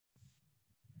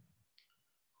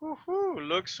Woohoo!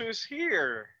 Look who's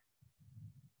here.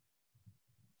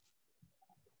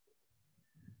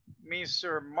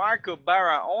 Mr. Marco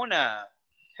Barahona.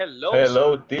 Hello,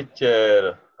 Hello, sir.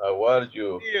 teacher. How are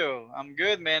you? I'm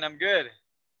good, man. I'm good.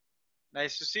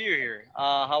 Nice to see you here.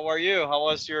 How are you? How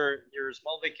was your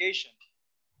small vacation?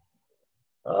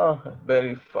 Oh,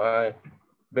 very fine.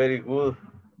 Very good.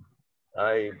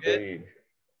 I Good.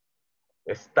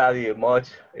 very study much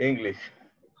English.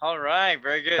 All right.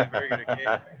 Very good. Very good. Okay.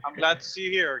 I'm glad to see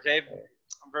you here. Okay.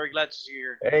 I'm very glad to see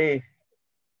you here. Hey,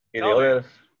 in the Tell me. other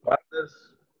partners?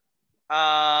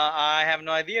 I have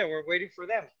no idea. We're waiting for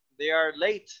them. They are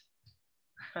late.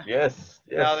 Yes,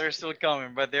 No, yes. they're still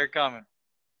coming, but they're coming.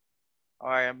 All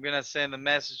right. I'm gonna send a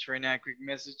message right now. A quick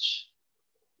message.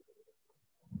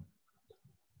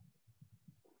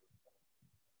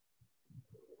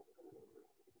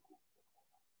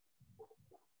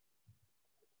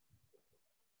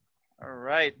 All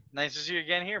right. Nice to see you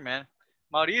again here, man.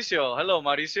 Mauricio. Hello,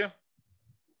 Mauricio.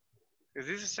 Is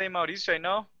this the same Mauricio I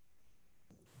know?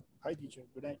 Hi, teacher.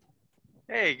 Good night.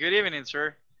 Hey, good evening,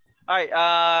 sir. All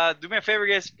right. Do me a favor,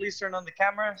 guys. Please turn on the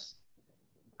cameras.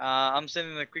 I'm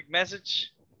sending a quick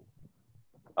message.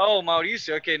 Oh,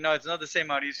 Mauricio. Okay, no, it's not the same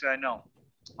Mauricio I know.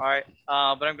 All right.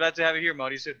 But I'm glad to have you here,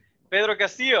 Mauricio. Pedro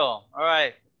Castillo. All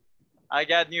right. I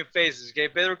got new faces. Okay,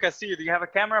 Pedro Castillo. Do you have a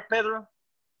camera, Pedro?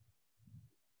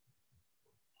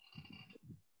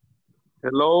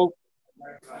 Hello,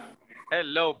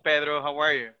 Hello, Pedro. How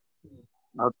are you?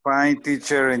 I'm fine,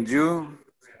 teacher, and you?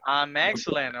 I'm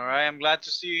excellent. All right. I'm glad to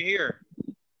see you here.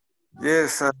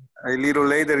 Yes, a little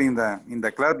later in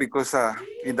the class because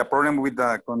in the problem with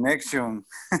the connection.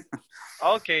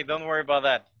 Okay, don't worry about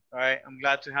that. All right. I'm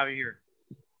glad to have you here.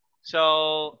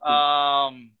 So,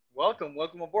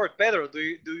 welcome aboard, Pedro. Do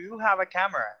you have a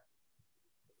camera?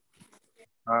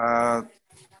 Uh,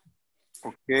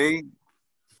 okay.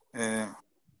 Uh,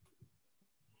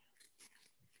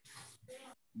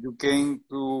 you came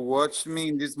to watch me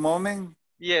in this moment?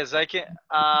 Yes, I can.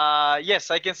 Yes,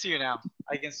 I can see you now.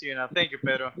 I can see you now. Thank you,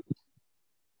 Pedro.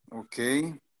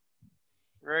 Okay.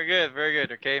 Very good, very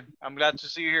good. Okay, I'm glad to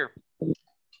see you here.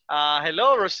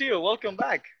 Hello, Rocio. Welcome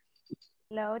back.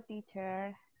 Hello,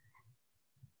 teacher.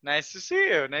 Nice to see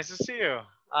you. Nice to see you.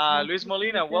 Nice Luis to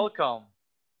Molina, meet you. welcome.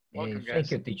 Welcome, guys.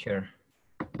 Thank you, teacher.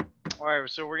 All right,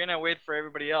 so we're gonna wait for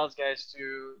everybody else, guys,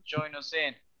 to join us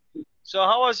in. So,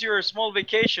 how was your small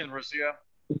vacation, Rocio?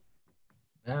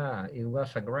 It was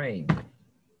a great.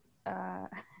 Uh,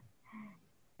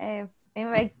 in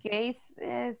my case,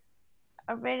 it's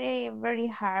a very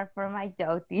hard for my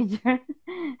job, teacher.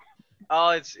 Oh,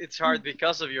 it's hard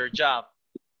because of your job.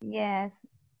 Yes.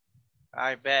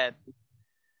 I bet.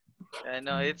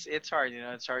 No, it's hard. You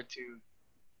know, it's hard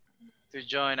to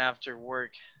join after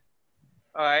work.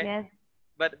 All right. Yes.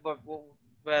 But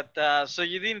so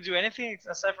you didn't do anything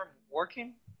aside from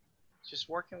working? Just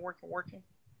working.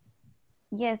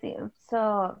 Yes.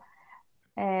 So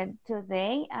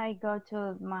today I go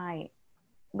to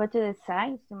the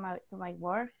site to my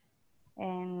work,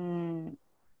 and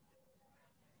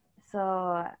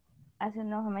so hace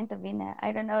unos momentos vine.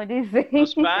 I don't know this. No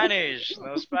Spanish.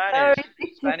 No Spanish.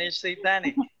 Sorry. Spanish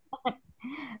satanic.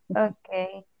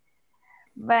 Okay,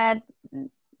 but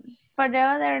for the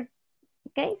other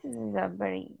cases, is a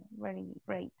very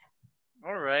great.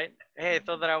 All right. Hey, I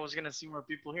thought that I was gonna see more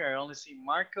people here. I only see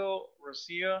Marco,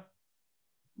 Rocio,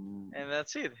 and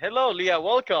that's it. Hello, Leah.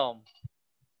 Welcome.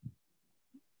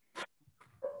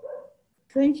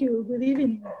 Thank you. Good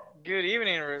evening. Good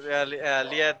evening,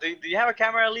 Leah. Do you have a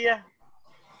camera, Leah?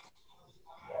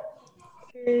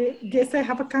 Yes, I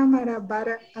have a camera, but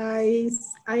I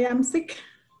am sick.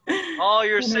 Oh,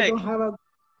 you're and sick. I don't have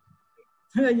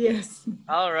a. Yes.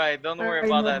 All right. Don't worry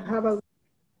about that.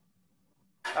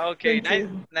 Okay.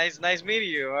 Nice meeting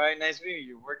you. All right. Nice meeting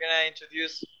you. We're gonna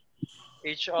introduce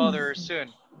each other soon.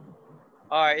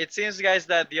 All right. It seems, guys,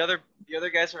 that the other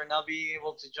guys are not being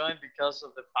able to join because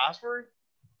of the password.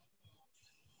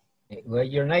 Well,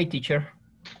 your name, teacher?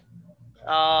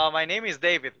 My name is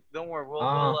David. Don't worry.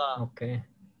 Okay.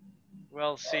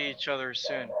 We'll see each other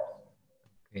soon.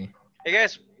 Okay. Hey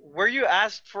guys, were you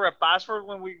asked for a password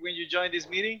when you joined this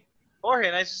meeting?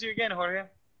 Jorge, nice to see you again, Jorge.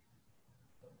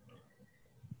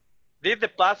 Did the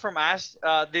platform ask?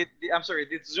 Did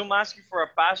Zoom ask you for a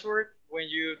password when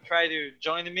you try to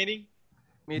join the meeting?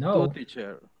 Me No. too,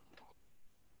 teacher.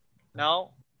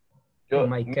 No. In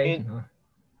my case, no.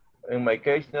 In my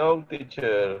case, no,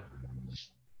 teacher.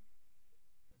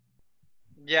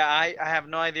 Yeah, I have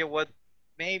no idea what.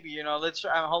 Maybe, you know. Let's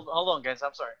try. Hold on, guys.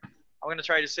 I'm sorry. I'm gonna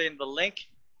try to send the link.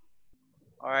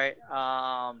 All right.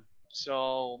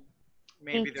 So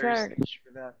maybe there's an issue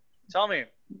for that. Tell me.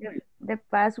 The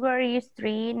password is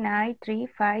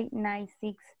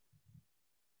 393596.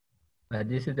 But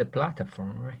this is the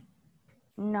platform, right?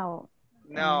 No.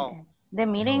 No. The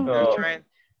meeting. No. They're trying.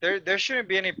 There shouldn't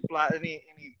be any password.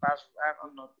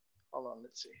 I'm not. Hold on.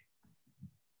 Let's see.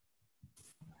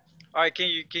 All right. Can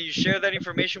you share that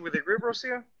information with the group,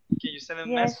 Rocio? Can you send them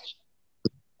a Yes. message?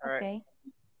 All right. Okay.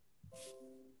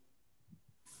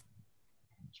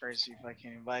 Try to see if I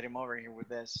can invite him over here with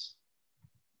this.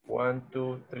 1,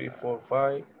 2, 3, 4,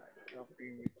 5. Copy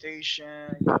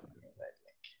invitation. Copy invite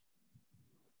link.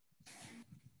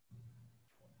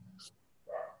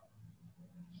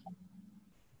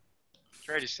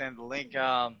 Try to send the link.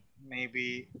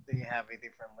 Maybe they have a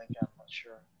different link. I'm not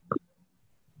sure.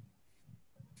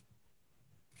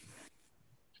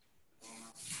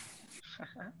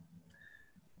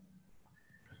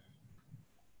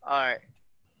 All right.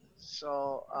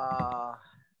 So, all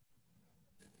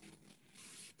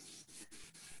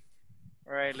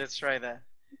right, let's try that.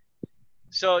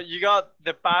 So you got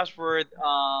the password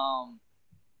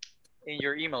in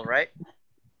your email, right?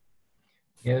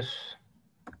 Yes.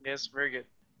 Yes, very good.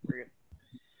 Very good.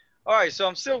 All right, so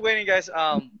I'm still waiting, guys.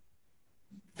 Don't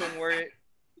worry.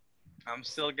 I'm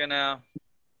still gonna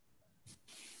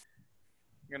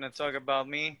talk about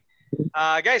me.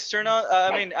 Guys, turn on.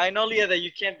 I know, Leah, that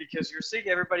you can't because you're sick.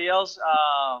 Everybody else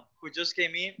who just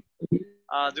came in,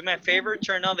 do me a favor,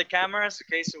 turn on the cameras,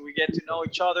 okay, so we get to know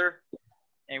each other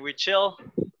and we chill.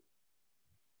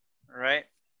 All right.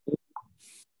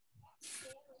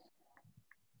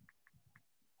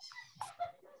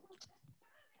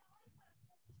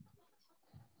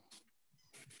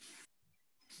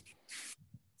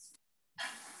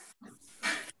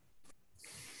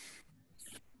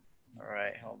 All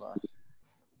right, hold on.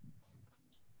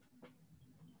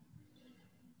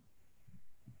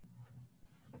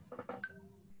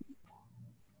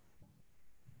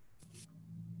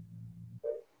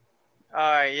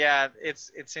 All right, yeah, it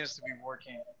seems to be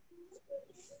working.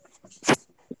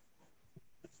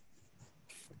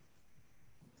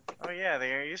 Oh yeah,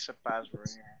 there is a password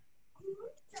here.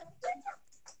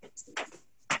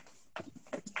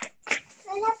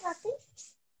 Hola, papi.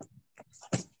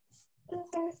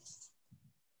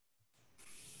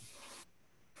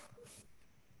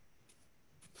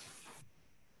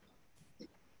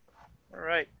 All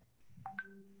right.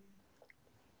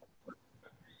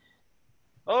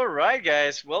 All right,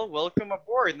 guys. Well, welcome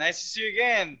aboard. Nice to see you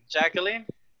again, Jacqueline,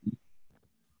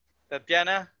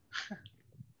 Tatiana.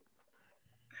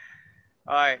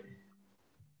 All right.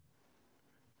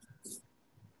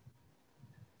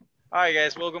 All right,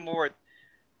 guys. Welcome aboard.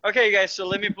 Okay, guys. So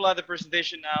let me pull out the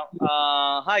presentation now.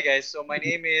 Hi, guys. So my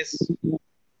name is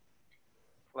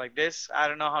like this. I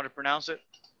don't know how to pronounce it.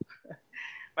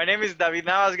 My name is David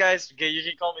Navas, guys. Okay, you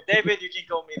can call me David. You can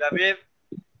call me David.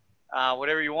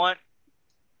 Whatever you want.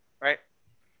 Right.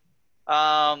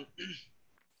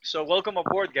 So welcome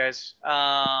aboard, guys.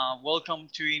 Welcome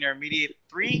to Intermediate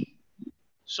 3.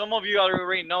 Some of you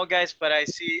already know, guys, but I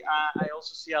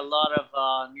also see a lot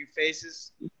of new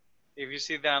faces. If you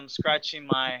see that I'm scratching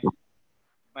my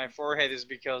forehead, is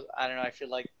because I don't know. I feel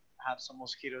like I have some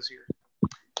mosquitoes here.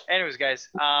 Anyways, guys,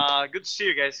 good to see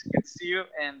you, guys. Good to see you,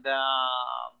 and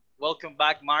welcome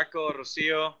back, Marco,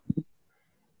 Rocio,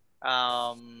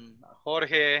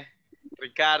 Jorge,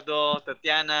 Ricardo,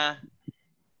 Tatiana,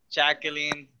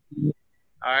 Jacqueline.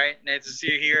 All right, nice to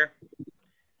see you here.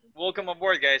 Welcome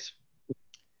aboard, guys.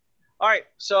 All right,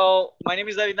 so my name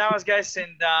is David Navas, guys,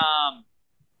 and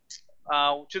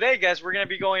today, guys, we're gonna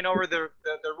be going over the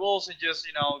rules and just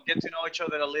get to know each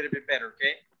other a little bit better.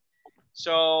 Okay.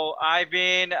 So I've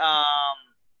been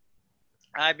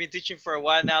teaching for a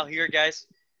while now here, guys.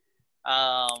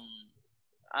 I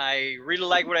really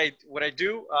like what I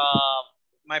do.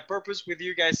 My purpose with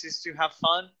you guys is to have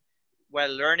fun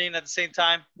while learning at the same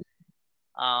time.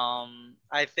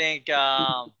 I think,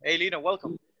 hey, Lina,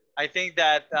 welcome. I think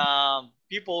that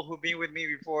people who've been with me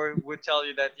before would tell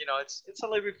you that it's a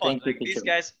little bit fun. Like these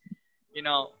guys,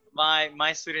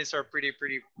 my students are pretty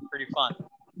fun.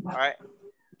 All right.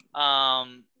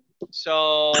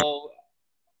 So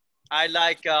I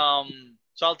like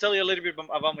so I'll tell you a little bit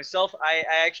about myself. I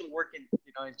actually work in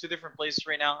in 2 different places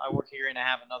right now. I work here and I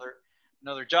have another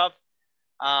job.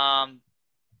 I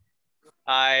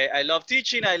love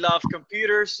teaching. I love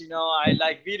computers. I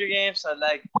like video games. I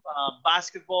like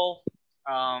basketball.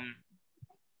 I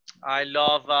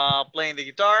love playing the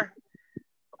guitar.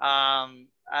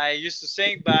 I used to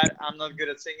sing, but I'm not good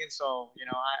at singing, so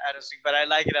I don't sing. But I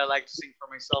like it. I like to sing for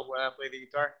myself when I play the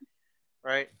guitar,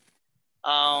 right?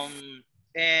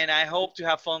 And I hope to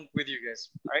have fun with you guys,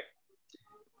 right?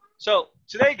 So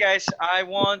today, guys, I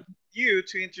want you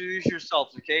to introduce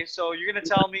yourselves, okay? So you're gonna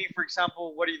tell me, for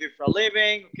example, what do you do for a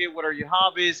living, okay? What are your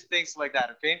hobbies, things like that,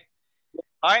 okay?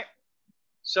 All right.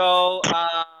 So,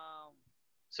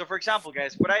 so for example,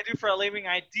 guys, what I do for a living,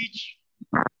 I teach.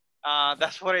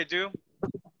 That's what I do.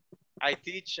 I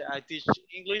teach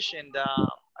English, and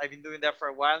I've been doing that for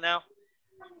a while now.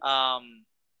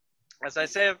 As I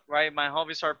said, right, my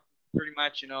hobbies are pretty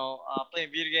much, playing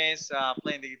video games,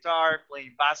 playing the guitar,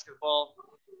 playing basketball,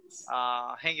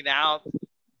 hanging out.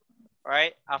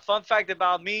 Right. A fun fact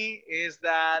about me is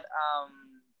that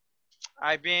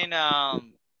I've been, I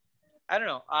don't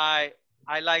know, I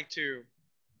like to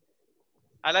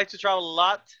travel a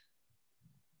lot,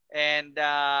 and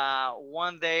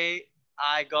one day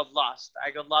I got lost.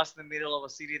 I got lost in the middle of a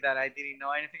city that I didn't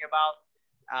know anything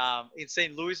about, in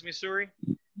St. Louis, Missouri,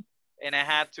 and I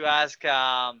had to ask,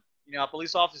 a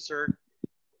police officer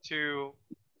to.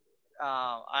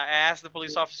 I asked the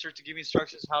police officer to give me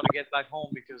instructions how to get back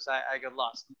home because I got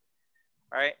lost.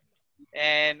 All right.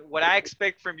 And what I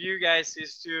expect from you guys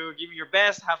is to give me your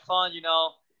best, have fun,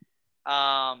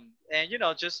 and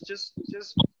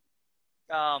just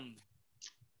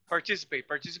participate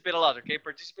a lot, okay?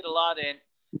 Participate a lot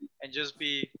and just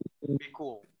be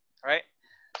cool, all right?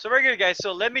 So very good, guys.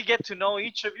 So let me get to know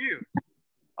each of you.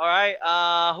 All right.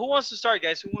 Who wants to start,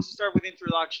 guys? Who wants to start with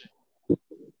introduction?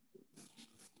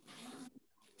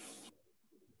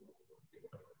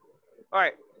 All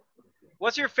right.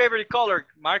 What's your favorite color,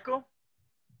 Marco?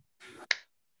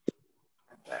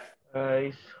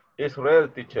 It's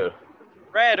red, teacher.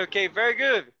 Red. Okay, very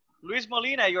good. Luis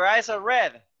Molina, your eyes are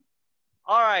red.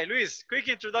 All right, Luis. Quick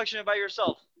introduction about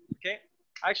yourself. Okay.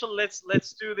 Actually, let's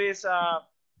do this.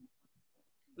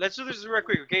 Let's do this real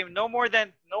quick. Okay. No more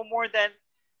than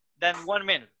 1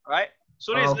 minute. All right.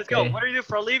 So Luis, let's go. What do you do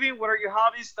for a living? What are your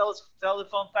hobbies? Tell a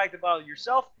fun fact about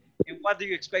yourself, and what do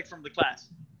you expect from the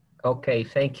class? Okay,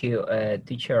 thank you,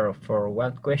 teacher, for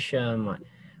one question.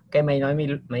 Okay, my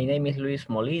name is Luis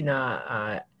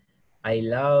Molina. I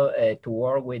love to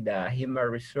work with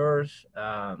human resource.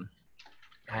 I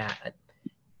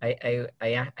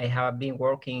have been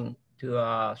working to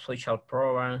a social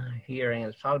program here in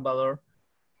El Salvador.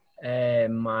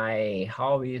 My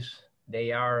hobbies, they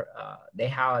have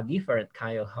a different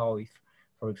kind of hobbies.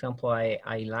 For example, I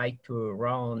like to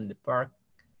run the park,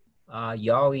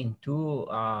 jogging too.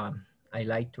 I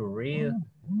like to read.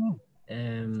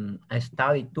 I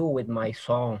study too with my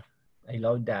son. I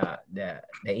love the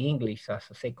English as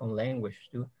a second language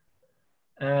too.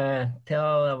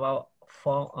 Tell about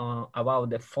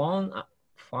the fun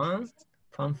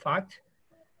fact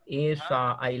is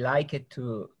I like it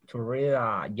to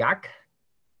read Jack,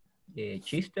 the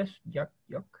chistes, Jack.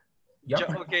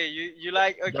 Okay, you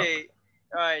like, okay,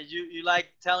 all right, you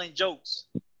like telling jokes.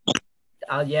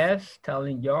 Yes,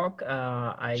 telling joke.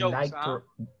 I Jokes, like to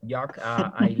joke.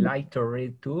 I like to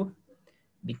read too,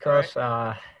 because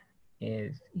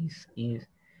is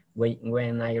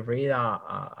when I read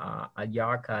a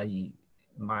joke,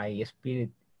 my spirit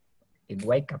it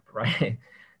wake up, right?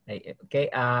 Okay.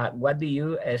 What do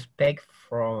you expect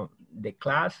from the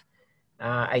class?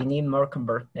 I need more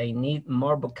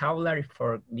vocabulary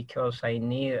because I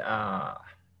need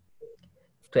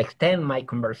to extend my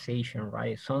conversation,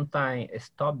 right? Sometimes I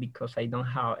stop because I don't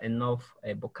have enough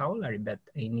vocabulary, but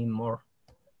I need more,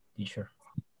 teacher.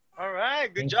 All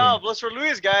right, good job. Let's for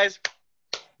Luis, guys.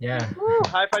 Yeah. Woo,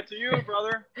 high five to you,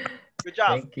 brother. Good job.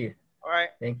 Thank you. All right.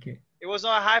 Thank you. It was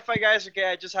not a high five, guys. Okay,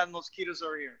 I just had mosquitoes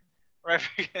over here. Right.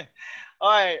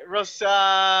 All right,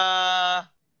 Rocio,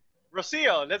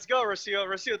 let's go, Rocio.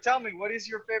 Rocio, tell me, what is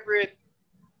your favorite?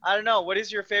 I don't know. What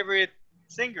is your favorite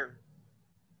singer?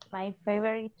 My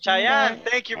favorite Chayanne, singer.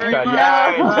 thank you very much.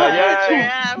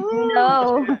 Chayanne.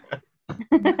 No.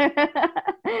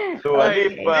 Dua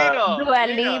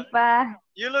Lipa.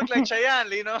 You look like Chayanne,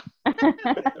 Lino.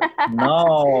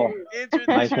 No. Introduce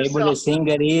My yourself. favorite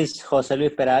singer is Jose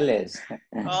Luis Perales. Oh,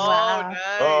 Wow. nice.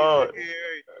 Oh. Okay.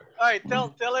 All right,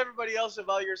 tell everybody else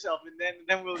about yourself, and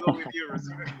then we'll go with you,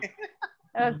 Rocio.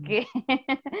 Okay.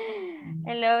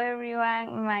 Hello,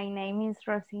 everyone. My name is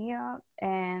Rocio,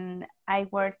 and I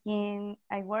work in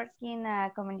a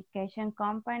communication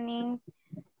company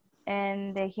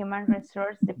in the human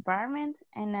resource department,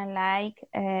 and I like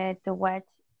to watch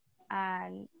a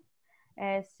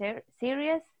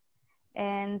series,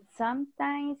 and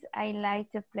sometimes I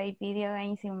like to play video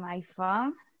games in my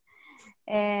phone.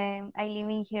 I live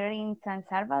in here in San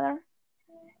Salvador,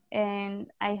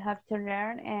 and I have to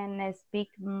learn and speak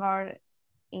more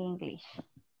English.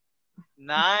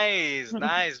 Nice,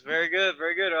 nice. Very good,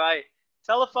 very good. All right.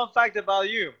 Tell a fun fact about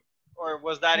you. Or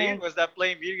was that it? Was that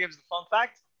playing video games the fun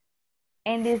fact?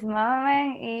 In this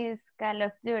moment is Call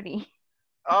of Duty.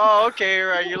 Oh, okay,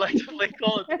 right. You like to play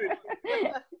Call of Duty.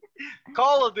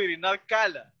 Call of Duty, not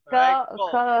Cala. Right?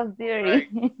 Call of Duty.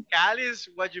 Right. Cal is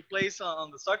what you place on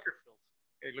the soccer field.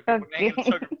 Okay, lo que ponen en el Okay.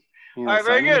 soccer field. All right,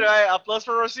 very good. All right, applause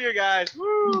for Rocio, guys.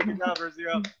 Woo, good job,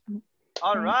 Rocio.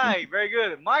 All right, very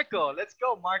good. Marco, let's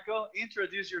go, Marco.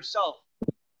 Introduce yourself.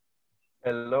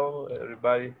 Hello,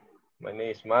 everybody. My name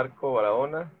is Marco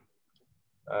Barahona.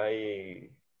 I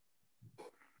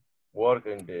work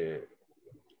in the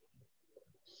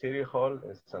City Hall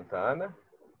in Santa Ana.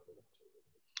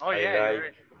 Oh, yeah. I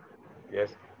like,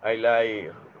 yes, I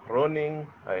like running.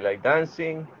 I like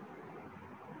dancing.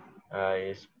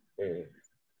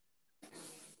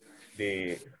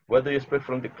 What do you expect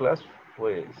from the class?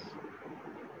 Pues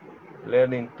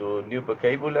learning to new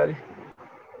vocabulary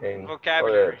and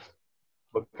Vocabulary.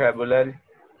 Vocabulary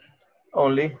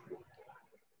only.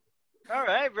 All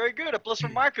right, very good. Applause for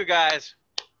Marco, guys.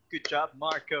 Good job,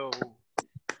 Marco.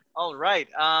 All right,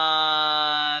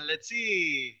 let's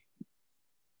see.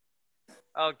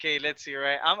 Okay, let's see.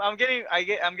 Right, I'm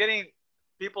getting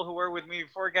people who were with me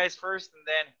before, guys, first, and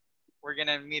then we're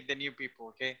gonna meet the new people.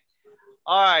 Okay.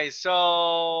 All right,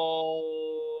 so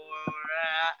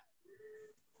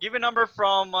give a number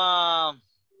from.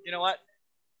 You know what?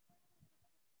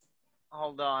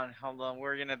 Hold on.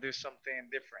 We're gonna do something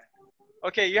different.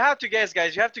 Okay, you have to guess,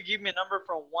 guys. You have to give me a number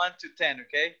from 1 to 10.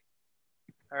 Okay.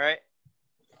 All right.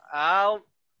 I'll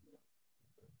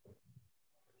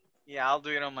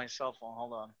do it on my cell phone.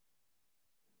 Hold on.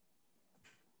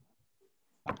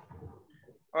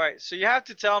 All right, so you have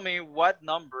to tell me what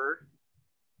number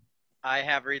I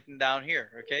have written down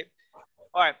here, okay?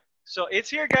 All right, so it's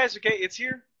here, guys, okay? It's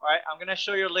here. All right, I'm going to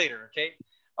show you later, okay?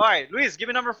 All right, Luis, give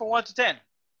me a number from 1 to 10.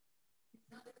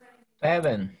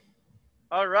 7.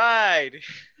 All right.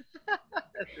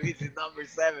 Luis is number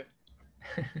 7.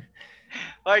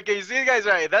 All right, can you see it, guys?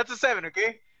 All right, that's a 7,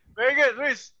 okay? Very good,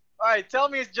 Luis. All right, tell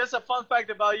me just a fun fact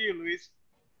about you, Luis.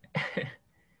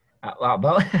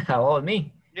 About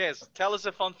me? Yes, tell us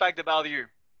a fun fact about you.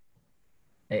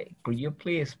 Could you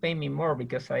please explain me more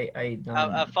because I don't...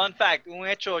 A fun fact, un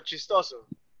hecho chistoso.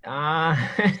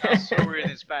 Sounds so weird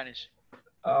in Spanish.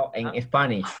 Oh, in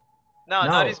Spanish? No,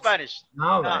 not in Spanish.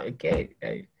 No. Okay.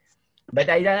 But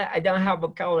I don't have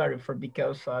vocabulary for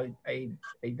because I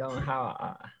don't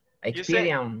have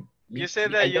experience. You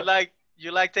said that you like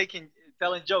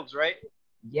telling jokes, right?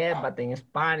 Yeah, but in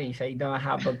Spanish I don't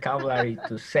have vocabulary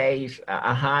to say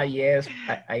yes.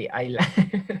 I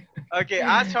like. Okay,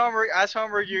 as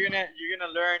homework, you're gonna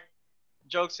learn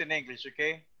jokes in English.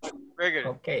 Okay, very good.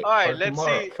 Okay. All right, let's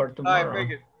see. For tomorrow. All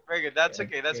right, very good. That's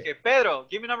okay. That's okay. Pedro,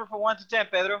 give me a number from 1 to 10,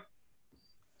 Pedro.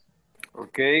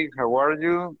 Okay, how are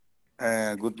you?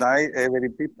 Good night, every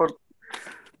people.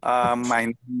 My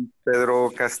name is Pedro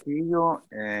Castillo,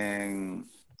 and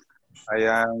I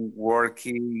am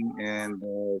working in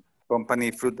the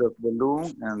company Fruit of the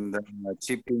Loom and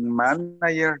shipping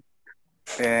manager.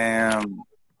 And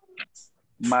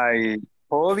my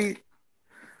hobby,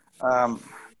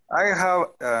 I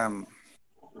have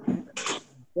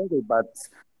but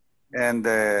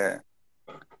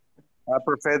I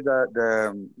prefer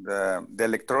the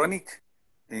electronic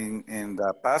in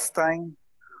the pastime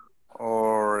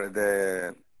or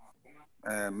the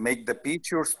make the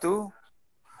pictures too,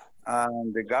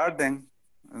 and the garden,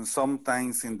 and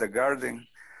sometimes in the garden.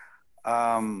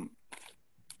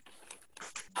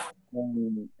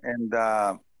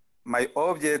 My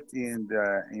object in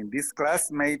these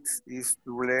classmates is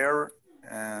to learn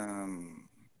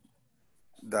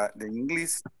the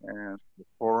English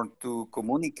or to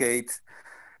communicate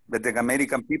with the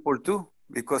American people too,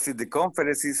 because in the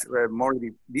conferences were more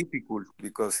difficult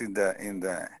because in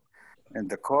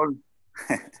the call.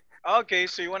 Okay,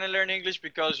 so you want to learn English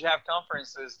because you have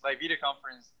conferences like video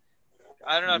conference.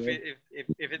 I don't know if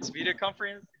it's video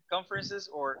conferences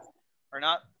or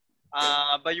not,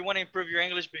 but you want to improve your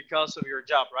English because of your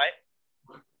job, right?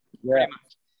 Yeah. Pretty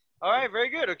much. All right, very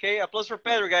good. Okay, applause for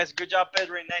Pedro, guys. Good job,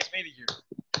 Pedro. Nice meeting you.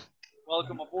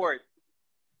 Welcome aboard.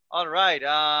 All right,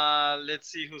 let's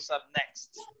see who's up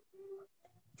next.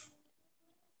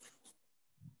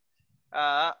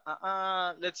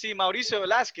 Let's see, Mauricio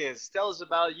Velasquez. Tell us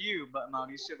about you,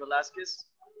 Mauricio Velasquez.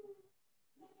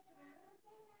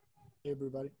 Hey,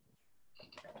 everybody.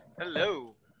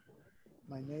 Hello.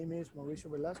 My name is Mauricio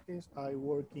Velasquez. I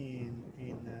work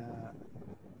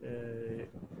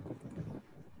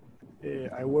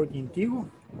I work in Tigo.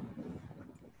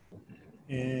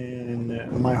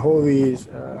 And my hobby is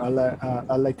I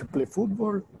like to play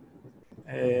football.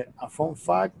 A fun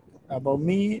fact about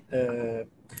me,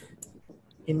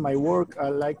 in my work, I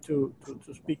like to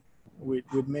speak with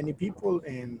many people,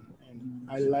 and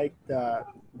I like that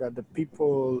the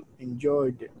people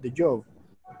enjoy the job,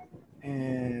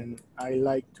 and I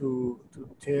like to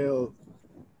tell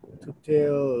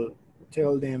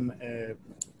them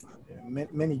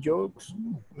many jokes,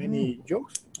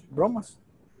 bromas,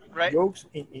 Right. jokes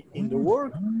in the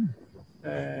work.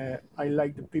 I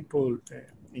like the people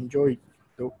enjoy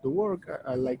the work.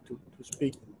 I like to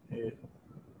speak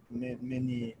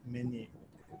many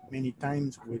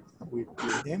times with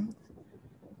them.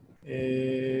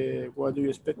 What do you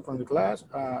expect from the class?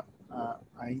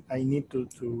 I need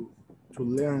to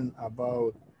learn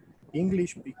about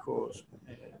English because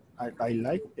I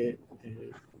like it.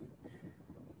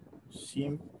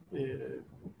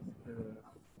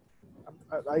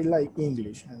 I like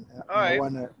English, and All right.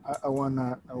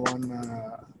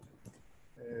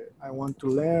 I want to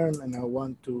learn, and I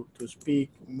want to speak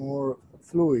more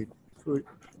fluid.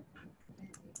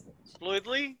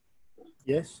 Fluidly.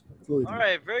 Yes, All fluidly.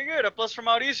 right. Very good. A plus for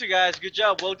Mauricio, guys. Good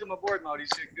job. Welcome aboard,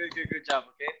 Mauricio. Good job.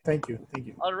 Okay. Thank you.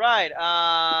 All right.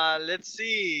 Let's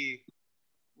see.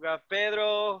 We got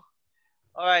Pedro.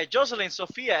 All right. Jocelyn,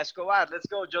 Sofia, Escobar. Let's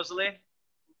go, Jocelyn.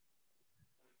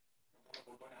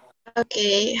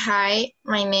 Okay, hi,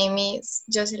 my name is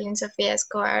Jocelyn Sofia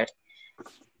Escobar.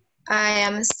 I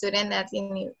am a student at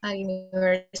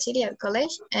university at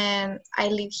college, and I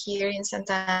live here in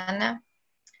Santa Ana.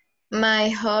 My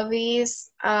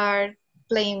hobbies are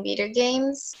playing video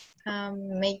games,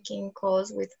 making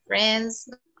calls with friends,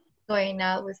 going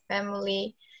out with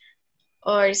family,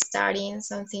 or studying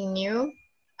something new.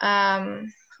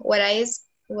 What I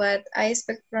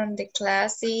expect from the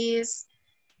class is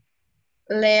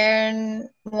learn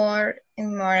more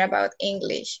and more about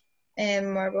English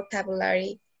and more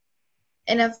vocabulary.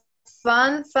 And a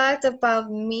fun fact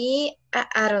about me,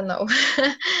 I don't know.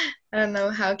 I don't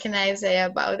know how can I say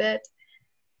about it.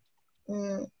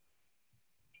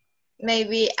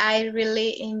 Maybe I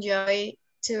really enjoy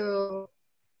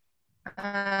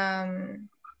um,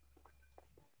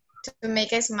 to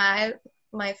make a smile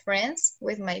my friends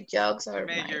with my jokes or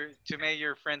to make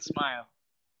your friends smile.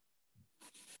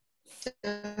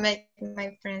 To make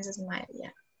my friends smile, yeah.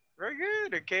 Very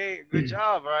good. Okay, good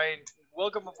job. All right,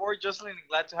 welcome aboard, Jocelyn.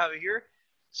 Glad to have you here.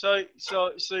 So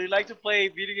you like to play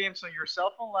video games on your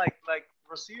cell phone, like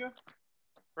Rocio?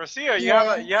 Rocio,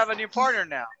 Yes. you have a new partner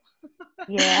now.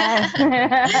 Yes.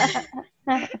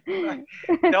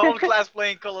 The whole class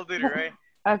playing Call of Duty, right?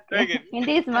 Okay. Very good. In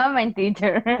this moment,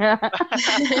 teacher. hey,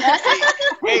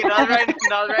 not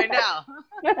right now.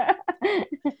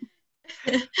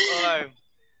 All right.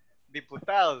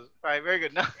 Diputados. All right, very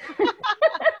good. No.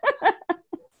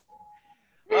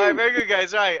 All right, very good,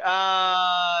 guys. All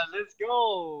right, let's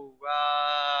go.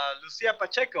 Lucia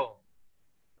Pacheco.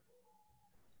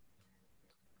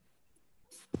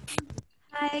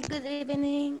 Hi, good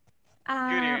evening.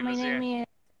 Good evening, My Lucia. name is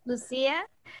Lucia.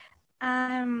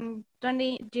 I'm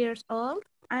 20 years old.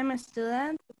 I'm a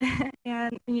student in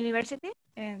university,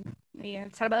 in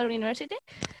Salvador University.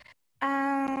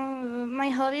 My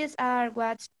hobbies are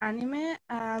watch anime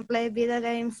and play video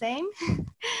games same.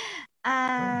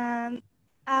 And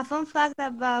a fun fact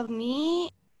about me,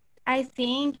 I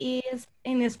think, is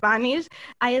in Spanish.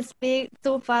 I speak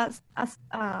too fast as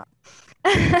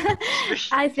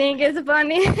I think it's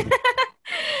funny.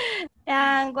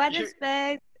 And what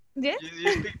respect? Yes?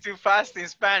 You speak too fast in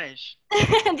Spanish.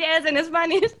 Yes, in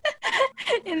Spanish.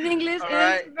 In English,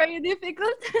 Right. it's very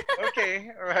difficult.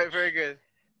 Okay, all right, very good.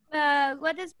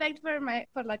 What respect for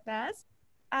the class?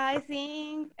 I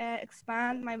think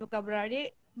expand my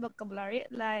vocabulary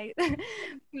like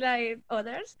like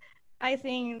others. I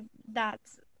think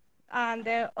that's and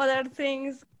the other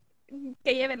things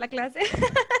que lleve la clase.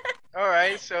 All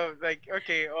right, so like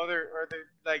okay, other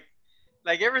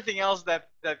like everything else that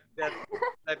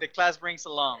the class brings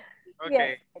along.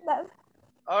 Okay. Yes,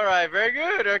 All right, very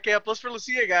good. Okay, a plus for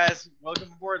Lucia, guys.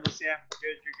 Welcome aboard, Lucia.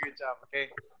 Good job. Okay.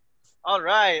 All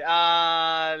right.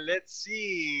 Let's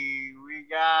see. We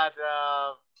got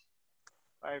all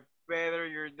right, Pedro,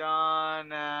 you're done.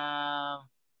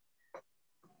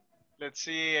 Let's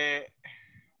see.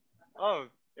 Oh,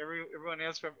 everyone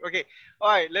else from okay. All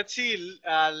right, let's see.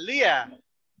 Leah.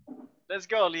 Let's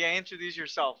go, Leah. Introduce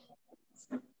yourself.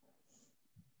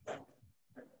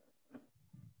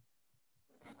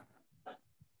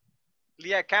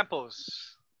 Leah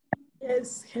Campos.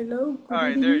 Yes, hello. Good All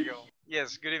right, evening. there you go.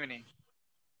 Yes, good evening.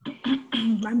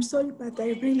 I'm sorry, but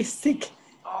I'm really sick.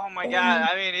 Oh my God.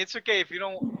 I mean, it's okay if you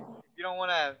don't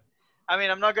want to. I mean,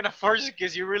 I'm not gonna force you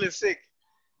because you're really sick.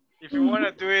 If you want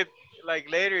to do it like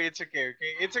later, it's okay.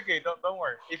 Okay, it's okay. Don't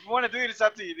worry. If you want to do it, it's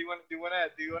up to you. Do you want to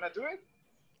do it?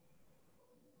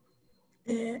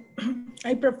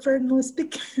 I prefer no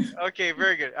speak. Okay,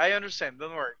 very good. I understand.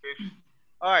 Don't worry. Okay.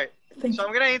 All right. Thank So you.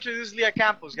 I'm gonna introduce Leah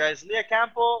Campos, guys. Leah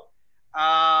Campos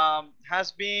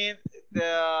has been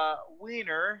the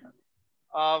winner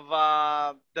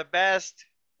of the best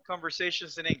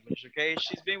conversations in English. Okay,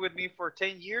 she's been with me for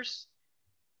 10 years,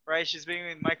 right? She's been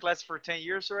in my class for 10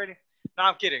 years already. No,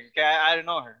 I'm kidding. Okay, I don't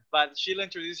know her, but she'll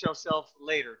introduce herself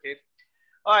later. Okay.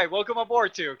 All right, welcome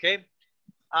aboard too. Okay.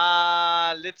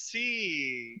 Let's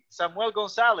see. Samuel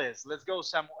Gonzalez. Let's go,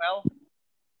 Samuel.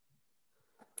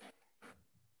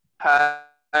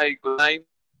 Hi, good night.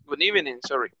 Good evening,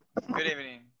 sorry. Good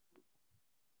evening.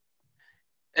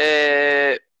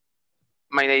 Uh,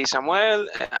 my name is Samuel.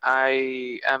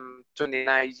 I am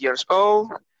 29 years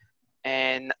old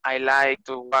and I like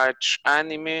to watch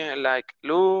anime like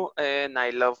Lou, and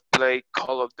I love play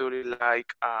Call of Duty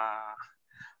like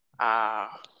a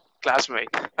classmate.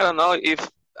 I don't know if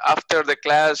after the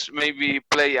class maybe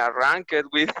play a ranked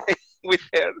with with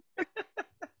her.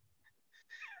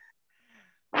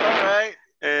 All right.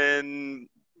 And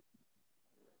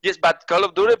yes, but Call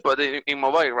of Duty, but in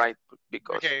mobile, right?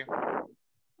 Because okay.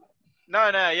 No,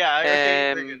 yeah.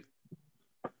 Okay, very good.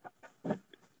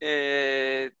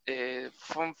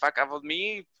 Fun fact about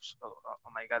me.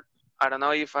 Oh my God, I don't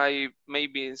know if I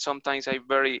maybe sometimes I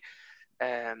very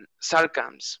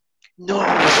sarcasm. No,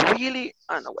 really?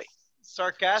 Oh, no way.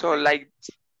 Sarcastic. So like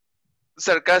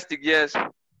sarcastic, yes.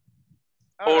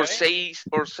 All say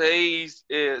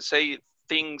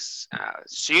things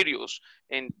serious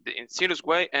in serious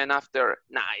way, and after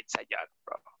it's a joke,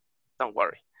 bro. Don't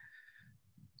worry.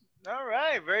 All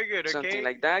right, very good. Okay. Something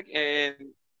like that,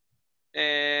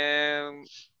 and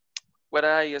what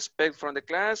I expect from the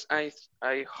class, I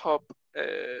hope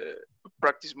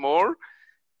practice more.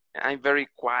 I'm very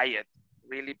quiet,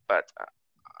 really, but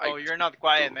you're not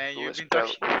quiet, man. You've been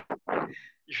talking.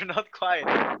 You're not quiet.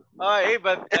 Oh, hey,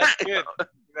 but that's good.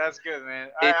 That's good,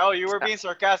 man. Oh, you were being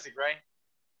sarcastic, right?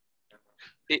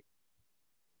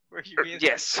 Were you being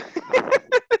yes.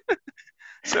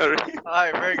 Sorry. All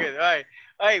right, very good. All right.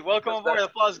 Hey, welcome aboard.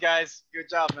 Applause, guys. Good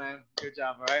job, man. Good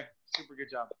job. All right. Super good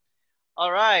job.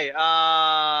 All right.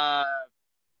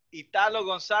 Italo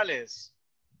Gonzalez.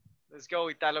 Let's go,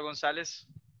 Italo Gonzalez.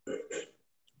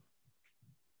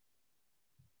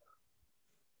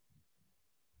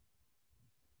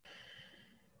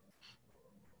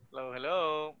 Hello,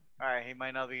 hello. All right, he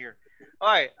might not be here. All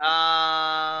right,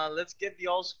 let's get the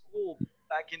old school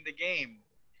back in the game.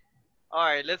 All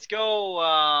right, let's go.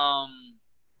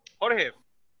 Jorge,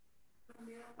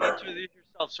 introduce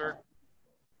yourself, sir.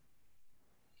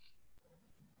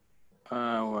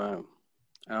 I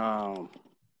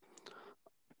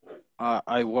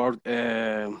work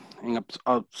in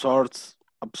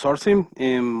outsourcing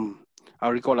in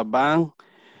Agricola Bank,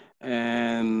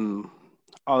 and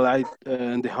I like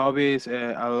the hobbies.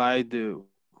 I like the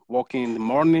walking in the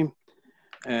morning,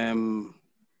 and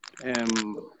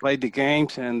play the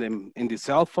games and in the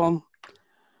cell phone.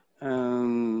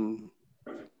 And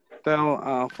tell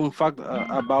a fun fact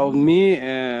about me.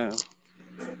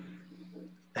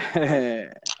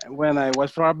 When I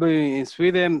was probably in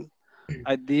Sweden,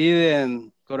 I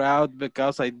didn't go out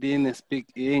because I didn't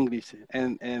speak English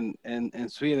in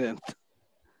Sweden.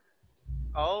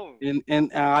 Oh.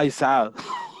 And I saw.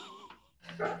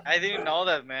 I didn't know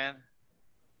that, man.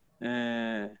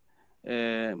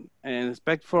 And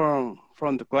expect from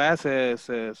the classes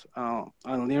is I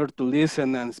learn to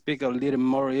listen and speak a little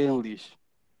more English.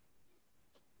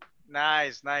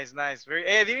 Nice, nice, nice. Very.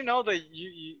 Hey, I didn't know that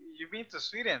you've been to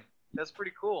Sweden. That's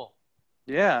pretty cool.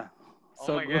 Yeah. Oh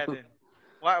so my good. God. Dude.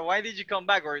 Why did you come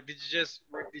back, or did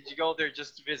you go there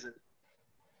just to visit?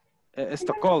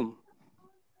 Stockholm.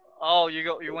 Oh,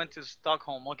 you went to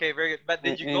Stockholm. Okay, very good. But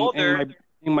did you go there?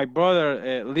 And my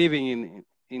brother living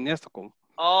in Stockholm.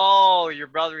 Oh, your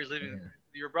brother is living.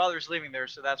 Your brother's living there,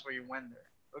 so that's why you went there.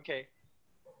 Okay.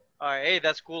 All right. Hey,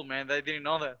 that's cool, man. I didn't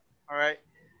know that. All right.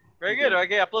 Very good.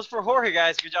 Okay, applause for Jorge,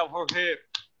 guys. Good job, Jorge.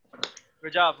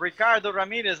 Good job. Ricardo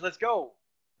Ramirez, let's go.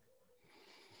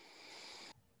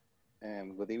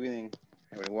 Good evening,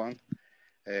 everyone.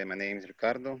 My name is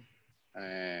Ricardo.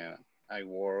 I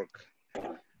work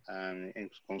in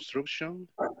construction.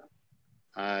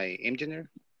 I'm engineer.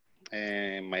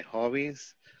 And my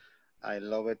hobbies, I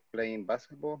love it playing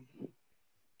basketball.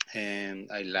 And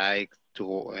I like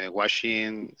to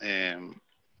watching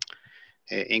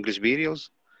English videos.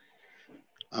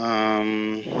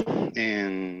 And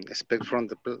expect from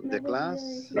the class,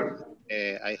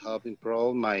 I hope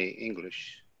improve my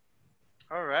English.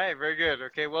 All right, very good.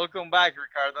 Okay, welcome back,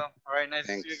 Ricardo. All right, nice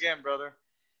Thanks. to see you again, brother.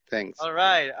 Thanks. All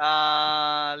right,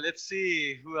 let's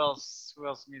see who else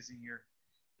missing here.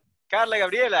 Carla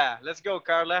Gabriela. Let's go,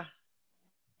 Carla.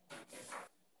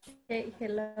 Hey,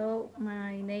 hello,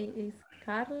 my name is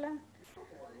Carla.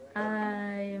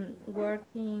 I'm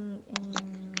working in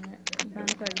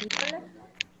Banco Agrícola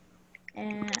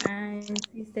and I'm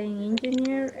system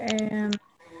engineer and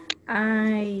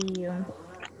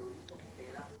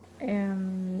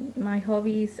my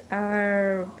hobbies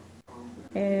are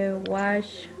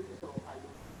watch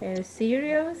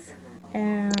series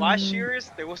Watch and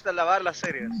series. ¿Te gusta lavar las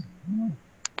series?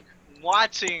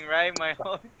 Watching, right?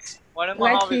 One of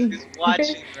my hobbies watching is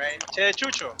watching, right? Che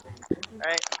Chucho,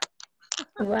 right?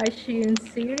 watching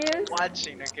series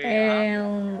Watching, okay.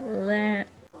 and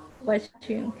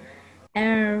watching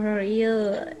and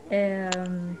real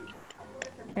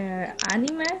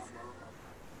animes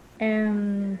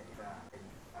and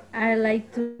I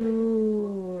like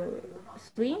to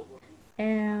swim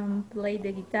and play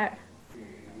the guitar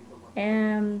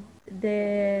and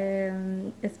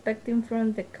the expecting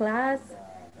from the class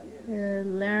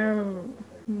learn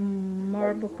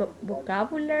more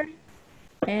vocabulary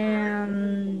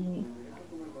and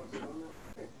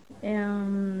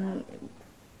um,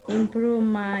 improve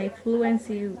my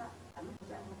fluency.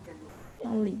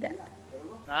 Only that.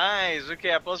 Nice.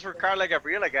 Okay, applause for Carla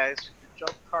Gabriela, guys. Good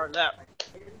job, Carla.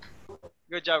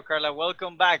 Good job, Carla.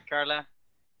 Welcome back, Carla.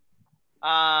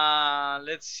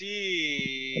 Let's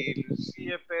see.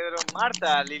 Lucia, Pedro,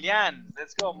 Marta, Lilian.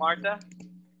 Let's go, Marta.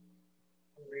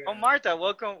 Oh, Marta,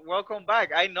 welcome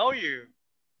back. I know you.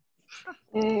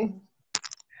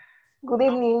 Good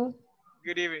evening.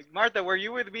 Good evening. Marta, were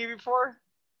you with me before?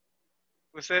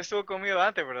 Usted estuvo conmigo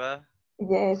antes, ¿verdad?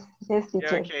 Yes, Yeah,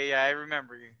 teacher. okay, yeah, I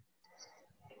remember you.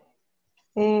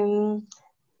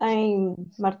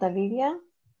 I'm Marta Lidia.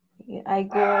 I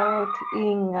work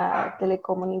in a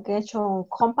telecommunication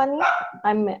company.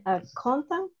 I'm a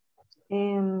accountant.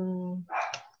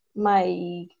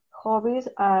 My hobbies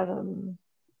are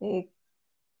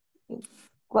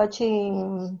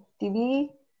watching TV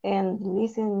and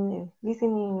listening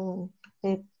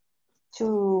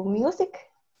to music.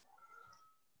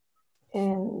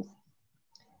 And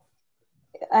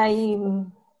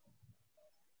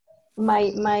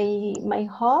my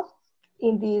hope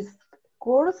in this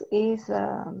course is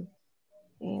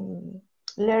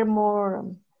learn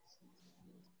more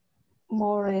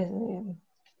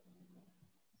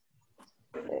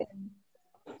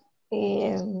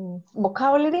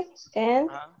vocabulary and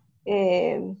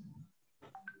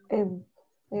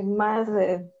más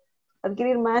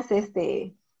adquirir más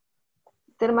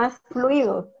ser más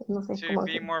fluido, no sé To cómo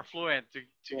be decirlo. more fluent, to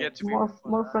get to be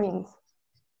More friends.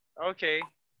 Okay.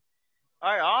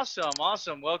 All right,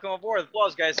 awesome. Welcome aboard.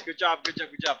 Applause, guys. Good job.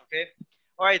 Okay.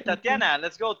 All right, Tatiana,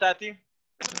 let's go, Tati.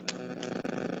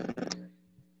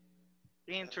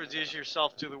 Introduce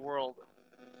yourself to the world.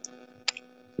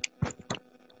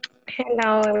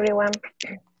 Hello, everyone.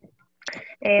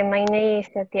 My name is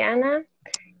Tatiana,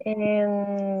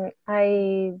 and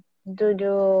I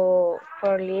do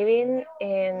for living,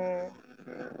 and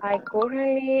I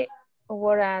currently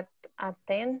work at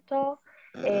Atento,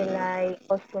 like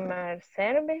customer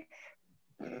service,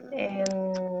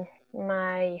 and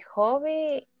my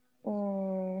hobby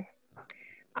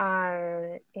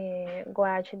are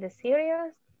watch the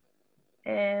series,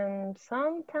 and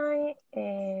sometimes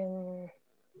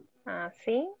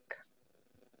sing.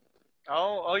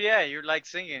 Oh yeah, you like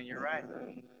singing. You're right.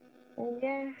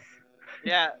 Yes.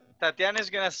 Yeah, Tatiana is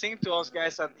gonna sing to us,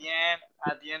 guys, at the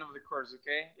end of the course.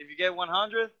 Okay. If you get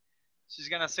 100, she's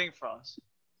gonna sing for us.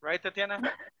 Right, Tatiana?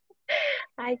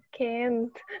 I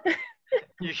can't.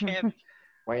 You can't.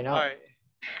 Why not? All right.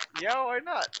 Yeah, why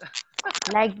not?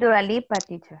 Like Dua Lipa,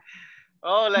 teacher.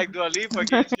 Oh, like Dua Lipa.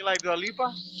 Can you sing like Dua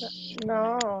Lipa?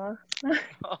 No.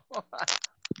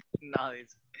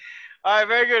 Nice. All right,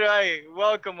 very good. All right,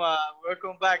 welcome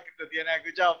back, Tatiana.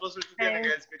 Good job. Plus for Tatiana,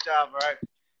 guys. Good job. All right,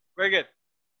 very good.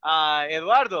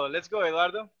 Eduardo, let's go,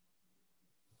 Eduardo.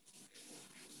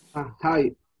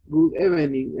 Hi, good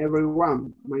evening,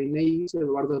 everyone. My name is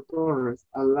Eduardo Torres.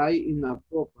 I live in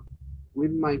Apopa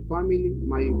with my family,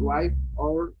 my wife,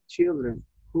 or children,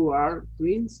 who are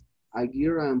twins, a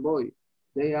girl and boy.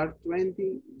 They are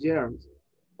 20 years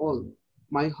old.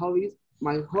 My hobby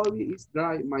is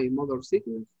drive my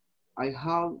motorcycles. I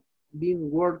have been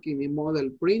working in model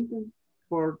printing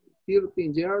for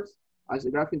 13 years as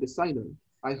a graphic designer.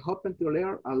 I hope to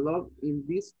learn a lot in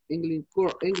this English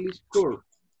course.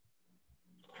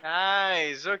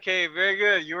 Nice. Okay, very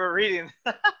good. You were reading.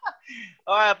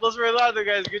 All right, plus for Eduardo,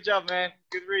 guys. Good job, man.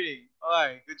 Good reading. All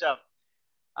right, good job.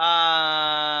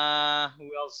 Who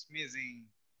else missing?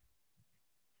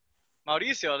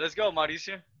 Mauricio, let's go,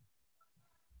 Mauricio.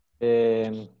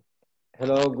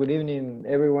 Hello, good evening,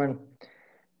 everyone.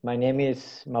 My name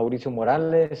is Mauricio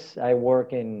Morales. I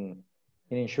work in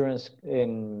insurance,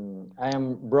 I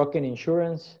am broken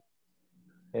insurance.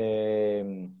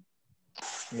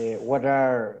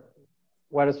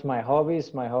 What is my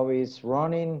hobbies? My hobby is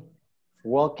running,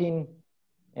 walking,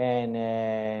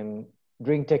 and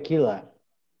drink tequila.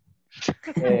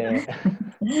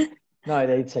 No,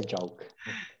 it's a joke.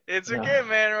 It's No. okay,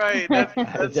 man. Right?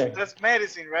 That's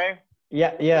medicine, right?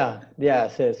 Yeah.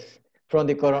 Says from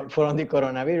the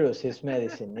coronavirus is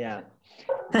medicine. Yeah.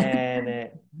 And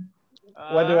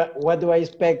what do I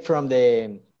expect from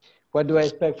the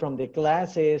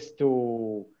classes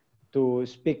to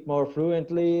speak more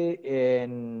fluently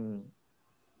and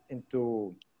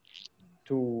to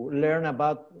learn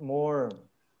about more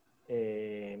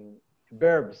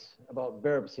verbs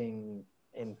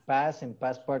in past and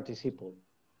past participle.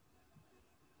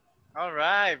 All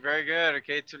right, very good.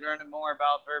 Okay, to learn more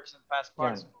about verbs and past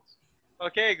participles.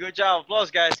 Okay, good job.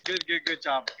 Applause, guys. Good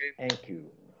job. Okay. Thank you.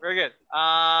 Very good.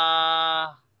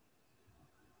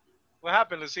 What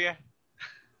happened, Lucia?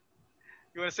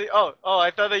 You want to say? Oh,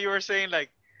 I thought that you were saying like,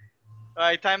 all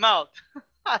right, time out.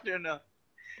 I don't know.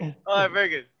 All right, very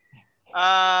good.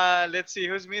 Let's see,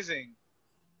 who's missing?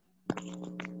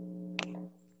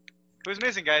 Who's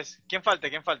missing, guys? ¿Quién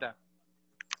falta?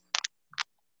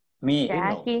 Me.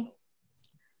 Jackie.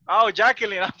 Oh,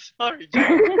 Jacqueline. I'm sorry,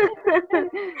 Jacqueline.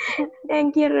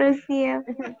 Thank you, Rocío.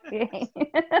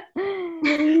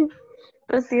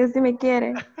 Rocío, si me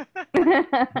quiere.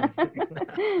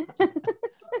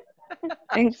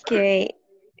 Okay.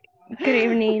 Good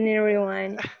evening,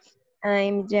 everyone.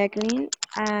 I'm Jacqueline.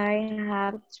 I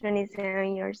have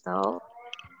 27 years old.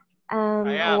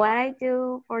 What I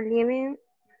do for living?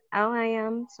 Oh, I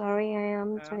am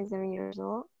 27 years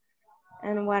old.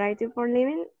 And what I do for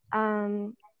living?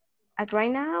 At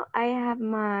right now, I have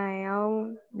my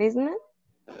own business.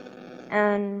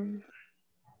 And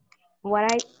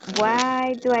what do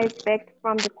I expect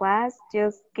from the class?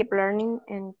 Just keep learning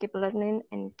and keep learning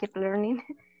and keep learning.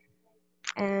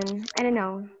 And I don't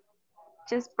know,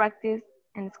 just practice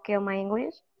and scale my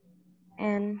English.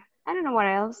 And I don't know what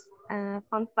else.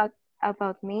 Fun fact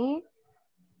about me.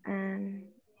 And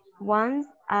once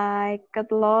I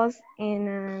got lost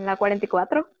in La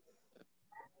 44.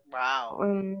 Wow.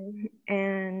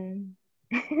 And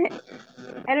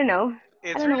I don't know.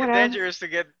 It's really dangerous to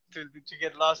get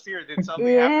lost here. Did something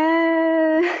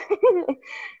happen?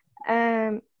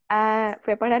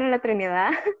 Fui a parar a la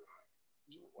Trinidad.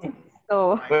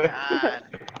 So. Oh my God.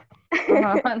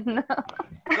 Oh, no.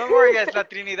 Don't worry, guys. La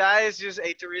Trinidad is just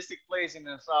a touristic place in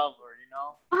El Salvador, you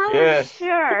know? Oh, yes.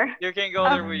 Sure. You can go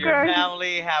there with your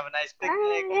family, have a nice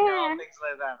picnic, you know, things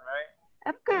like that, right?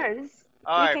 Of course.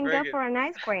 All right, you can go for an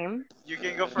ice cream. You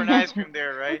can go for an ice cream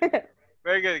there, right?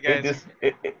 Very good, guys.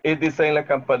 It is in La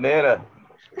Campanera.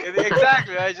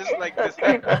 Exactly, right? Just like this.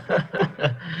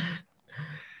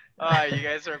 All right, you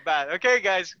guys are bad. Okay,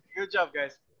 guys. Good job,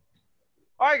 guys.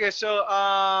 All right, guys. So,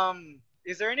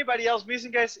 is there anybody else missing,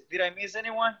 guys? Did I miss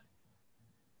anyone?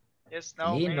 Yes,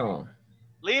 no? Lino.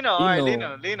 Maybe? Lino. All right,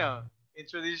 Lino.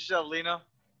 Introduce yourself, Lino.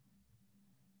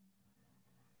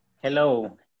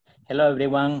 Hello. Hello,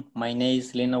 everyone. My name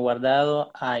is Lino Guardado.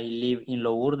 I live in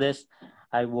Lourdes.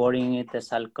 I work in a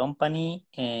Tesal company,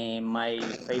 and my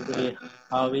favorite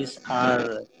hobbies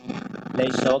are play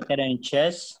soccer and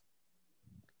chess.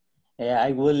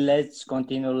 I will let's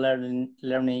continue learning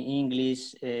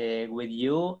English with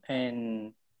you,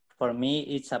 and for me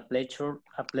it's a pleasure.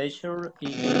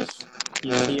 It is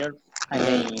here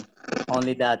again.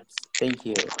 Only that. Thank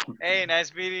you. Hey,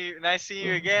 nice seeing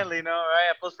you again, Lino. All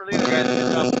right, applause for Lino, guys.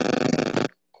 Good job.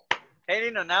 Hey,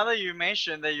 Lino, now that you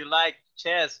mentioned that you like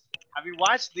chess, have you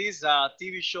watched this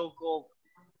TV show called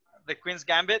The Queen's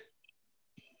Gambit?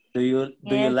 Do you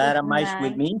like a match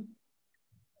with me?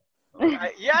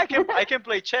 Yeah, I can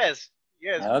play chess.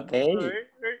 Yes. Okay. You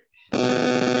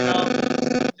know,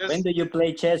 when do you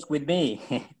play chess with me?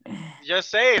 Just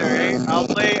say it, alright? I'll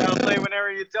play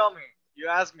whenever you tell me. You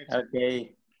ask me to.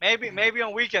 Okay. Maybe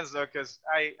on weekends though, cause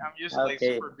I'm usually like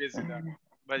super busy though.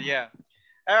 But yeah.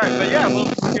 All right, but yeah, we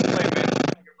can play, man.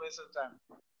 We can play sometime.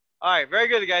 All right, very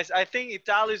good, guys. I think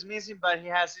Italo is missing, but he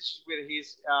has issues with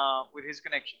his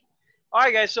connection. All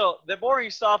right, guys. So the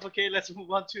boring stuff. Okay, let's move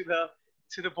on to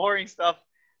the boring stuff.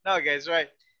 No, guys,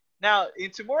 right now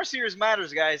into more serious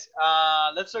matters, guys.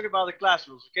 Let's talk about the class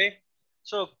rules. Okay,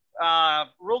 so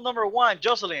rule number 1,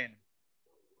 Jocelyn.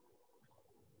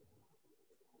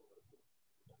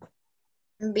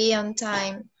 Be on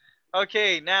time.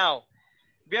 Okay, now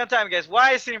be on time, guys.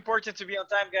 Why is it important to be on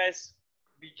time, guys?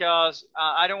 Because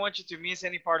I don't want you to miss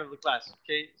any part of the class.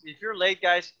 Okay, if you're late,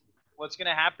 guys, what's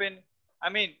gonna happen? I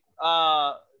mean,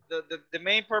 the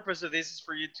main purpose of this is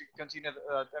for you to continue.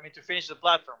 I mean, to finish the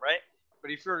platform, right? But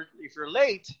if you're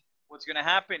late, what's gonna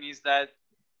happen is that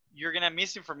you're gonna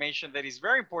miss information that is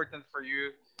very important for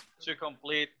you to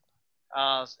complete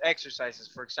exercises,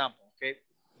 for example. Okay.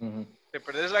 Te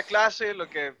perdes la clase, lo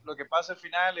que pasa al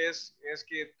final es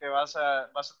que vas a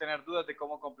tener dudas de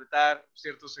cómo completar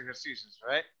ciertos ejercicios,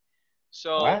 right?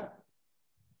 So, What?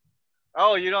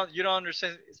 Oh, you don't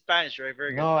understand Spanish, right?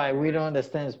 Very good. No, we don't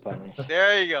understand Spanish.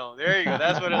 There you go.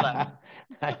 That's what I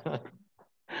like.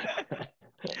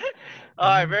 All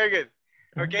right, very good.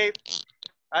 Okay,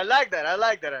 I like that.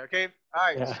 Okay. All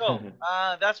right. Yeah. So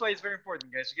that's why it's very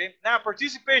important, guys. Okay. Now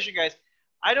participation, guys.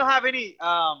 I don't have any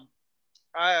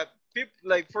people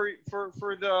like for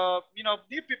the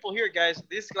new people here, guys.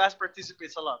 This class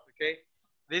participates a lot. Okay.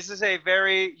 This is a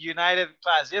very united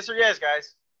class. Yes or yes,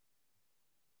 guys?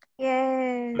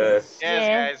 Yes. Yes,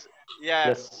 guys. Yeah,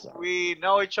 yes. We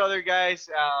know each other, guys.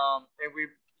 And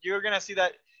you're gonna see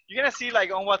that. You're gonna see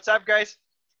like on WhatsApp, guys.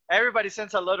 Everybody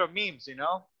sends a lot of memes.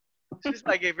 It's just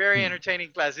like a very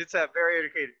entertaining class. It's a very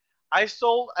educated. I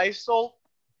still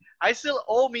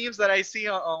all memes that I see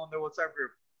on the WhatsApp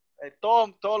group.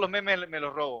 Todos los memes me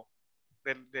los robo.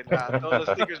 Todos los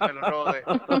stickers me los robo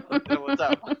de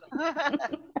WhatsApp.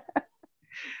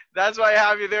 That's why I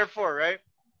have you there for, right?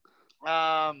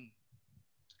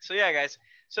 So yeah, guys.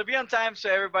 So be on time so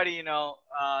everybody,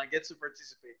 gets to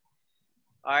participate.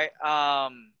 All right.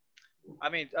 I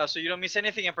mean, so you don't miss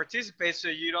anything and participate, so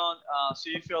you don't, so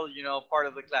you feel, part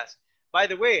of the class. By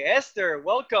the way, Esther,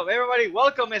 welcome, everybody.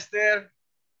 Welcome, Esther.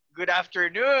 Good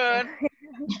afternoon.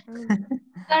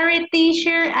 Sorry,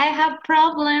 teacher, I have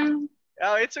problem.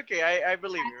 Oh, it's okay. I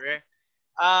believe you, right?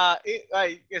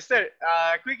 Esther,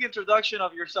 quick introduction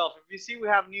of yourself. If you see, we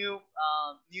have new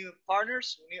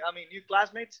partners, new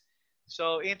classmates.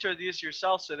 So introduce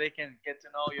yourself so they can get to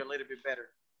know you a little bit better.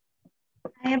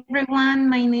 Hi everyone,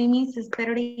 my name is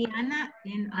Esther Diana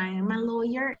and I am a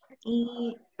lawyer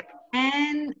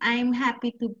and I'm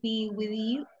happy to be with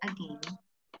you again.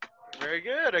 Very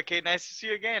good. Okay, nice to see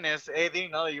you again. I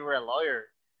didn't know you were a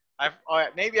lawyer.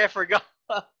 Maybe I forgot.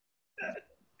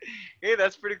 Hey,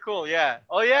 that's pretty cool. Yeah.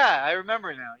 Oh yeah, I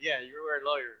remember now. Yeah, you were a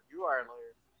lawyer. You are a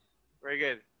lawyer. Very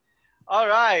good. All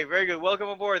right, very good. Welcome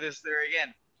aboard, Esther,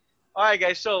 again. All right,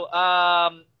 guys. So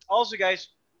also, guys,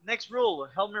 next rule,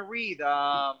 help me read.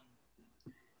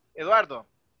 Eduardo.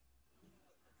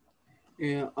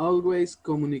 Always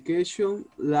communication,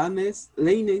 lanes,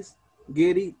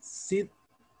 get it, sit,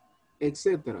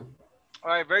 etc.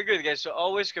 All right, very good, guys. So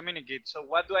always communicate. So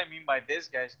what do I mean by this,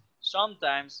 guys?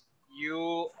 Sometimes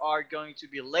you are going to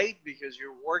be late because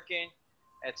you're working,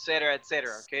 etc.,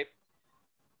 etc. Okay.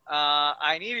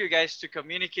 I need you guys to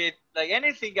communicate. Like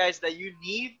anything, guys, that you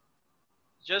need,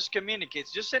 just communicate.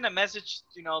 Just send a message,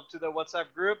 to the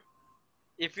WhatsApp group.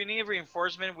 If you need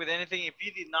reinforcement with anything, if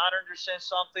you did not understand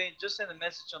something, just send a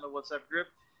message on the WhatsApp group,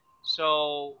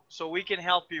 so we can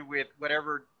help you with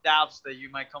whatever doubts that you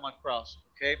might come across.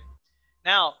 Okay.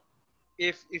 Now,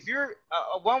 if you're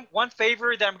one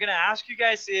favor that I'm gonna ask you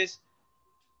guys is,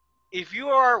 if you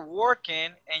are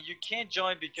working and you can't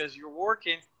join because you're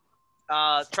working,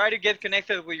 try to get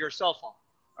connected with your cell phone.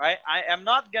 All right. I am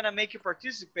not gonna make you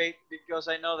participate because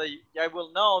I know that I will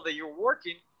know that you're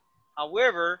working.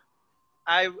 However,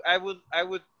 I would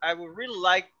really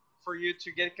like for you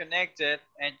to get connected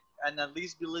and at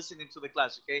least be listening to the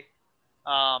class, okay?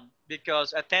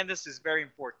 Because attendance is very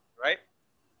important, right?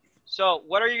 So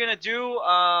what are you gonna do?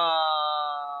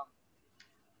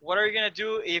 What are you gonna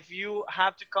do if you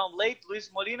have to come late,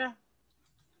 Luis Molina?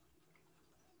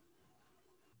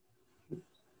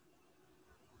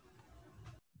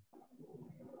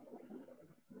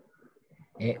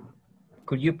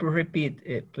 Could you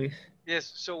repeat, please?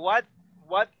 Yes. So what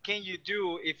can you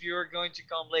do if you're going to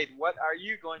come late? What are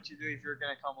you going to do if you're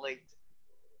going to come late?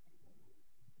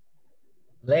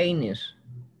 Lateness.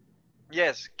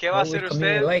 Yes. ¿Qué va a hacer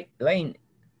usted? Lane.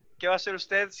 ¿Qué va a hacer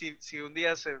usted si un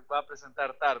día se va a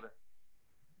presentar tarde?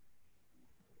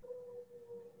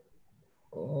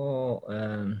 Oh,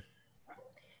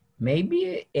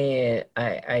 maybe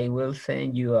I will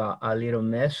send you a little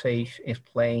message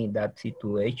explain that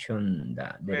situation.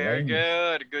 Very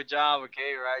good. Good job.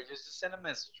 Okay, right. Just send a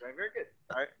message, right? Very good.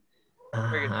 All right.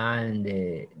 Very good. And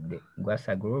the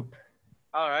WhatsApp group.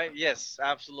 All right. Yes,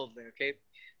 absolutely. Okay.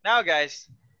 Now, guys,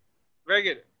 very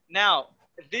good. Now,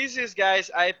 this is, guys,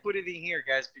 I put it in here,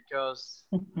 guys, because,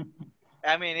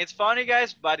 I mean, it's funny,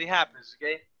 guys, but it happens,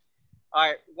 okay? All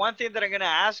right, one thing that I'm going to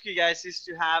ask you guys is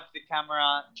to have the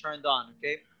camera turned on,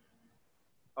 okay?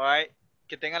 All right,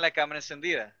 que tenga la cámara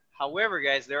encendida. However,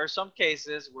 guys, there are some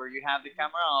cases where you have the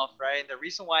camera off, right? And the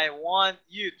reason why I want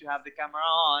you to have the camera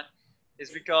on is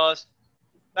because,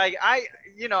 like,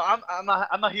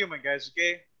 I'm a human, guys,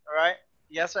 okay? All right?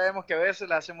 Ya sabemos que a veces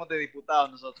la hacemos de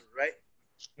diputados nosotros, right?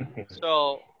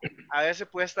 So, a veces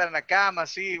puede estar en la cama,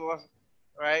 así, vos,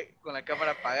 right? Con la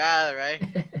cámara apagada, right?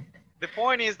 The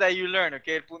point is that you learn,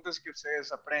 okay? El punto es que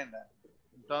ustedes aprendan.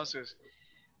 Entonces,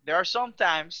 there are some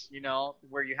times, you know,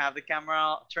 where you have the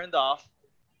camera turned off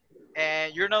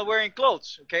and you're not wearing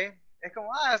clothes, okay? Es como,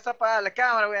 está apagada la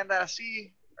cámara, voy a andar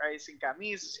así, right? Sin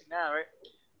camisa, sin nada, right?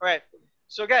 All right.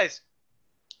 So, guys,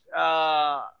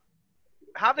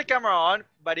 have the camera on,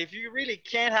 but if you really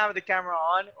can't have the camera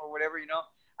on or whatever, you know,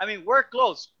 I mean, wear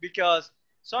clothes because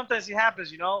sometimes it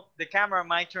happens, you know, the camera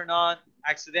might turn on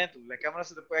accidentally. La cámara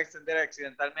se te puede extender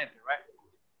accidentalmente, right?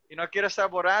 Y no quiero estar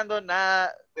borrando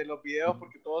nada de los videos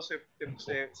porque todos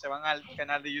se van al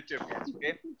canal de YouTube, guys,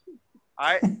 okay?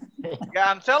 All right?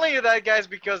 Yeah, I'm telling you that, guys,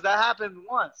 because that happened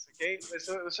once, okay?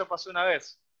 Eso pasó una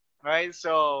vez, right?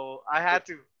 So I had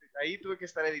to, ahí tuve que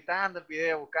estar editando el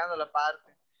video, buscando la parte.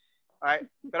 Right.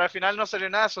 Pero al final no salió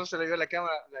nada, solo se le dio la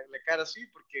cámara, la cara así,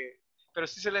 pero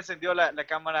sí se le encendió la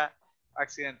cámara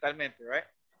accidentalmente, right?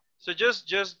 So just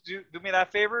do me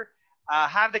that favor.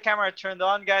 Have the camera turned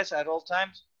on, guys, at all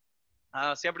times.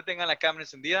 Siempre tengan la cámara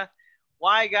encendida.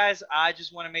 Why, guys? I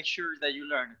just want to make sure that you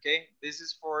learn, okay? This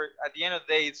is for, at the end of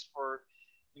the day, it's for,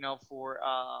 you know, for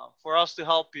us to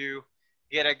help you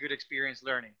get a good experience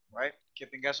learning, right? Que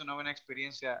tengas una buena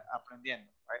experiencia aprendiendo,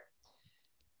 right?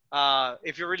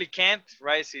 If you really can't,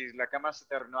 right, si la cámara se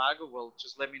te arruinó algo, well,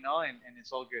 just let me know and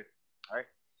it's all good, all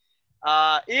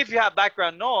right? If you have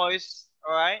background noise,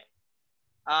 all right,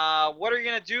 what are you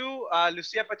going to do,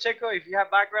 Lucia Pacheco, if you have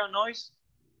background noise?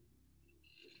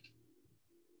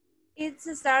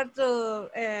 It's start to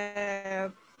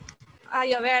a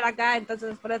llover acá,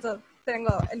 entonces por eso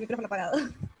tengo el micrófono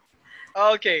apagado.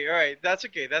 Okay, all right, that's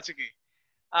okay, that's okay.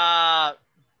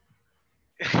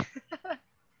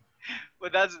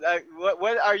 But that's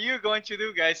what are you going to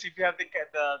do, guys, if you have the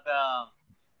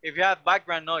if you have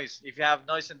background noise, if you have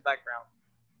noise in background?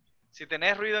 Si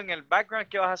tenés ruido en el background,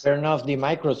 ¿qué vas a hacer? Turn off the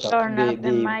Microsoft. Turn off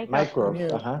the micro.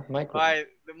 microphone. Microphone. Right,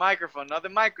 the microphone, not the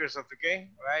Microsoft, okay?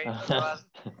 Right?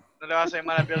 No le vas a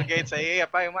llamar a Bill Gates ahí,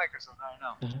 apague Microsoft.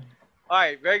 No. All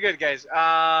right, very good, guys.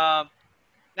 Now,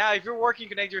 if you're working,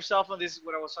 connect your cell phone. This is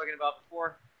what I was talking about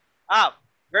before.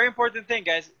 Very important thing,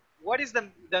 guys. What is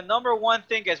the number one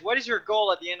thing, guys? What is your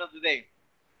goal at the end of the day?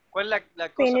 ¿Cuál es la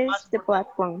cosa Finish más the importante?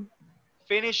 platform.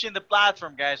 Finishing the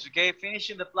platform, guys, okay?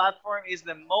 Finishing the platform is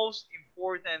the most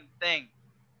important thing,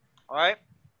 all right?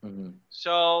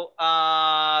 So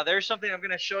there's something I'm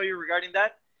going to show you regarding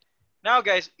that. Now,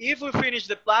 guys, if we finish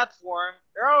the platform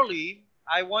early,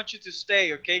 I want you to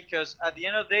stay, okay? Because at the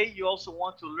end of the day, you also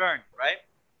want to learn, right?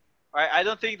 All right? I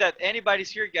don't think that anybody's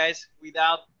here, guys,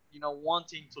 without, you know,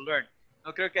 wanting to learn.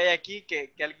 No creo que haya aquí que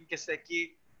alguien que esté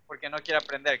aquí porque no quiera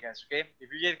aprender, guys, okay?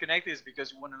 If you get connected, it's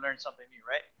because you want to learn something new,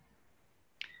 right?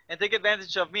 And take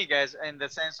advantage of me, guys, in the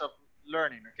sense of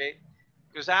learning, okay?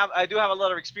 Because I do have a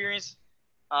lot of experience.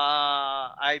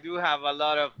 I do have a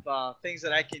lot of things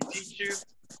that I can teach you,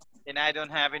 and I don't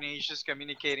have any issues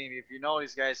communicating. If you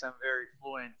notice, guys, I'm very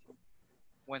fluent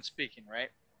when speaking,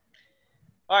 right?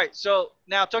 All right, so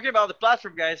now talking about the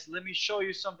platform, guys, let me show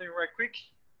you something right quick.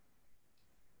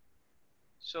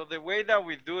 So the way that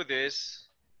we do this,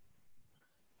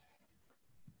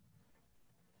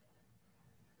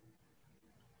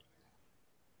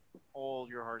 hold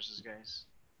your horses, guys.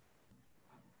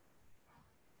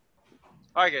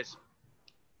 All right, guys.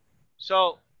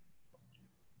 So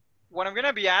what I'm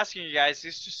gonna be asking you guys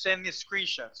is to send me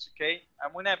screenshots, okay?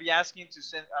 I'm gonna be asking you to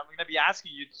send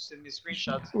me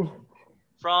screenshots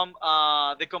from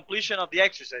the completion of the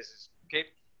exercises, okay?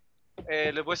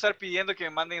 Les voy a estar pidiendo que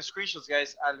me manden screenshots,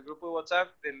 guys, al grupo de WhatsApp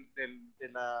de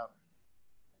la,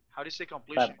 how do you say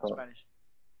completion in Spanish?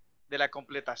 De la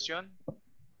completación.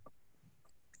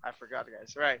 I forgot,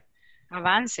 guys. Right.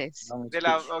 Avances.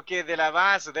 Okay, del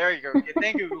avance. There you go. Okay,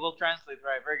 thank you, Google Translate.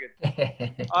 Right, very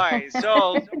good. All right,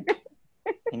 so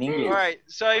in English. All right,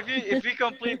 so if you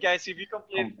complete, guys, if you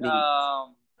complete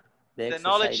the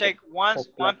knowledge check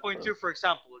 1.2, for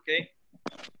example, okay.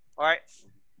 All right,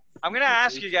 I'm gonna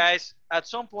ask you guys at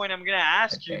some point. I'm gonna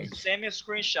ask you to send me a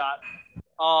screenshot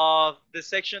of the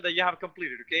section that you have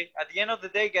completed. Okay. At the end of the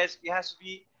day, guys,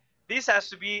 this has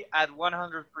to be at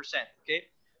 100%. Okay.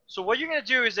 So what you're gonna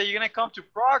do is that you're gonna come to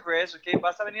progress. Okay.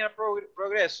 Vas a venir a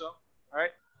progreso. All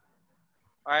right.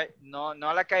 All right. No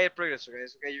a la calle del progreso,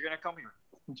 guys. Okay. You're gonna come here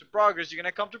to progress. You're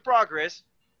gonna come to progress,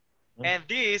 and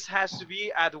this has to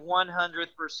be at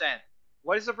 100%.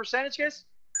 What is the percentage, guys?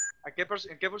 ¿En qué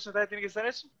porcentaje tiene que estar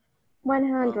eso?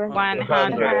 100.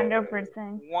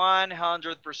 100%.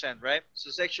 100%, right?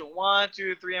 So section 1,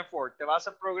 2, 3, and 4. Te vas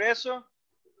a progreso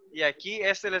y aquí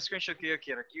este es el screenshot que yo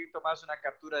quiero. Aquí tomas una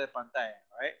captura de pantalla,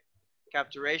 right?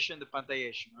 Capturation de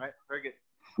pantallation, right? Very good.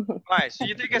 All right, so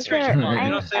you take a screenshot. Sir, Mom.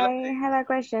 You don't say I have a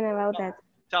question about that.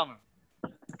 Tell me.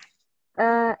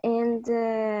 In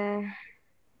the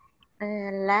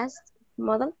last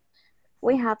model,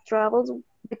 we have troubles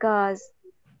because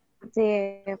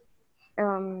the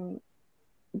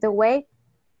way.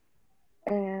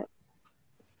 Can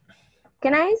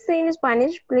I say in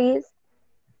Spanish, please?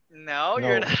 No, No.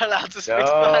 you're not allowed to speak No.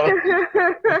 Spanish.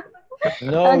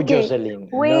 No, Okay. Jocelyn.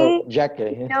 No,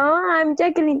 Jacqueline. No, I'm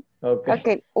Jacqueline. Okay.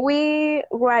 Okay, we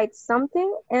write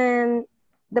something and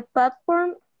the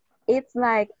platform, it's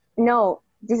like, no,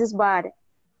 this is bad.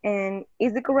 And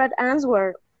is the correct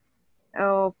answer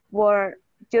for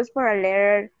just for a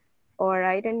letter, or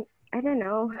I don't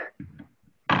know.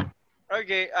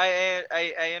 Okay,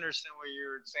 I understand what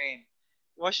you're saying.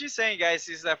 What she's saying, guys,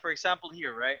 is that, for example,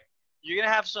 here, right? You're going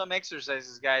to have some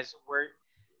exercises, guys, where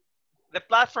the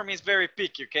platform is very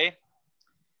picky, okay?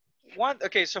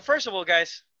 Okay, so first of all,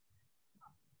 guys,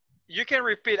 you can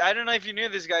repeat. I don't know if you knew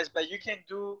this, guys, but you can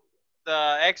do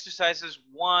the exercises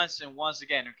once and once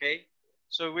again, okay?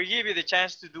 So we give you the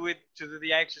chance to do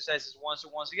the exercises once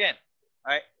and once again,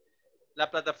 all right? La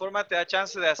plataforma te da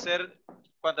chance de hacer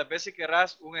cuantas veces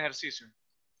querrás un ejercicio,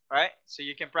 all right? So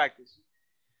you can practice.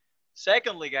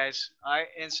 Secondly, guys, all right,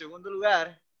 en segundo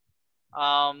lugar,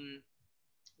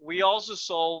 we also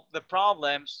solve the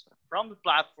problems from the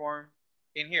platform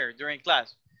in here during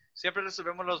class. Siempre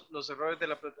resolvemos los errores de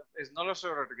la plataforma, no los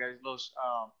errores, guys, los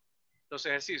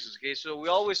ejercicios, okay? So we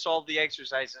always solve the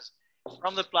exercises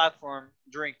from the platform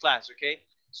during class, okay?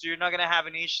 So you're not gonna have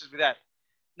any issues with that.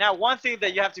 Now, one thing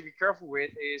that you have to be careful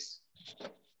with is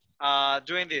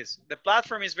doing this. The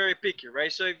platform is very picky,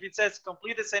 right? So if it says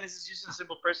complete the sentences using a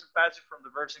simple present passive from the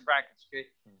verbs in brackets, okay?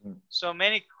 So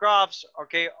many crops,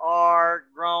 okay, are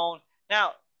grown.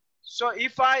 Now, so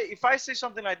if I say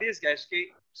something like this, guys,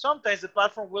 okay, sometimes the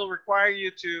platform will require you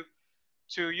to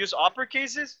use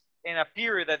uppercases and a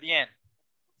period at the end,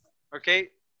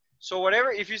 okay? So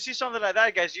whatever, if you see something like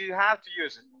that, guys, you have to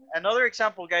use it. Another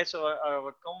example, guys, of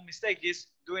a common mistake is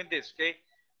doing this, okay?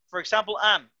 For example,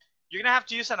 you're gonna have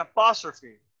to use an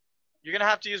apostrophe. You're gonna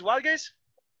have to use what, guys?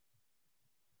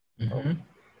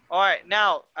 All right,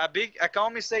 now a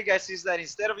common mistake, guys, is that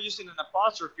instead of using an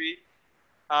apostrophe,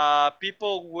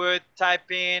 people would type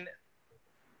in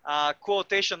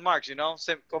quotation marks, you know,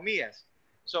 comillas.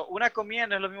 So una comilla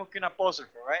no es lo mismo que un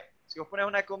apóstrofe, right? Si vos pones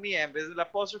una comilla en vez del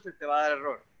apóstrofe, te va a dar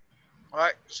error. All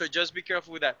right, so just be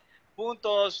careful with that.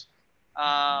 Puntos,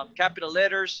 capital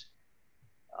letters,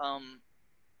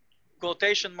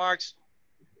 quotation marks,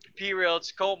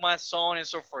 periods, commas, so on and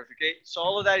so forth, okay? So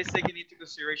all of that is taken into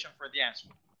consideration for the answer.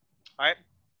 All right,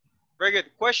 very good.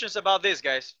 Questions about this,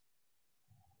 guys?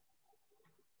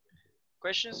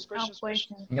 Questions?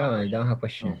 No, I don't have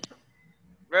questions.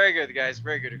 Very good, guys.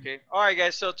 Very good, okay? All right,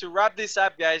 guys, so to wrap this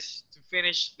up, guys, to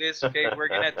finish this, okay, we're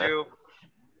gonna do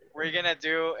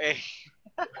a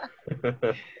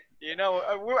you know,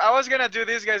 I was gonna do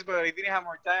this, guys, but I didn't have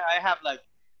more time. I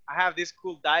have this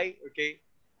cool die, okay?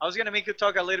 I was gonna make you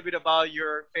talk a little bit about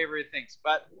your favorite things,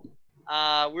 but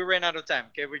we ran out of time,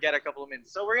 okay? We got a couple of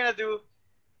minutes. So we're gonna do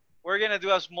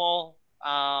a small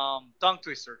tongue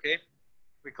twister, okay?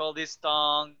 We call this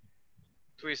tongue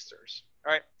twisters.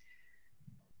 All right.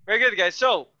 Very good, guys.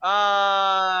 So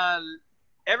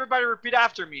everybody repeat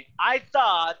after me. I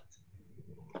thought.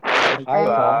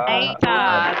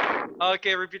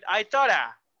 Okay, repeat. I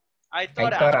thoughta. Right?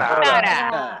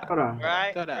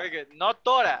 Very good. Not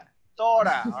tora.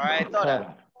 Tora. All right,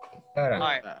 tora. All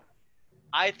right.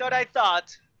 I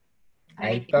thought.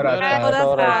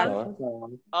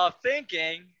 Of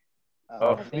thinking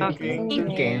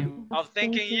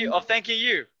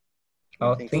you.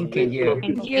 All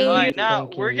right, now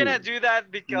we're gonna do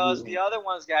that because the other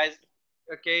ones, guys.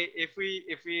 Okay, if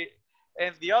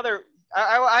the other,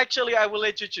 I will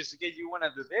let you choose. Okay, you want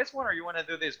to do this one or you want to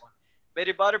do this one?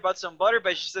 Betty butter, but some butter,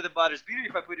 but she said the butter's bitter.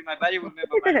 If I put it in my body, it will make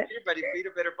my body bitter. But if bitter,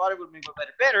 better butter will make my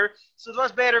body better. So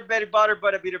what's better, Betty butter,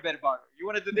 but a bitter, better butter? You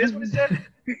want to do this one instead?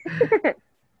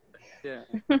 Yeah.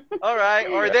 All right,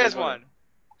 or this one.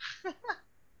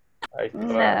 I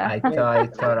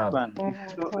thought of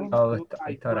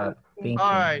thinking.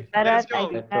 All right, let's go.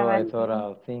 I thought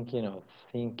of thinking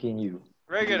you.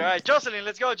 Very good. All right, Jocelyn,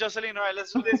 let's go, Jocelyn. All right,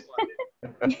 let's do this one.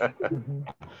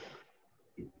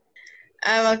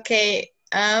 Okay.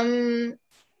 I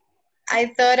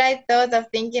thought of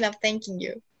thinking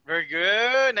you. Very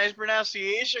good. Nice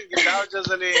pronunciation. Good job,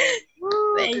 Jocelyn.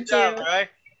 Thank Good job, you. right?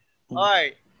 All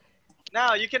right.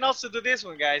 Now, you can also do this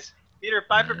one, guys. Peter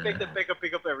Piper picked a peck of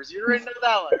pickled peppers. You already know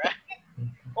that one, right?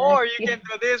 Or you can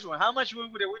do this one. How much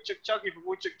wood would a woodchuck chuck if a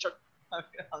woodchuck chuck?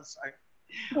 I'm sorry.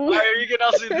 Or you can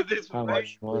also do this one, right?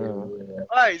 All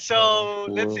right, so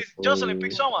let's see. Jocelyn,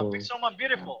 pick someone. Pick someone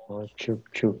beautiful.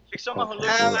 Pick someone who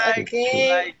looks Okay.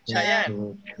 like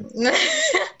Cheyenne.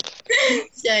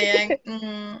 Cheyenne.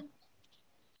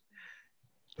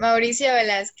 Mauricio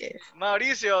Velázquez.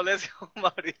 Mauricio, let's go,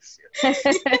 Mauricio.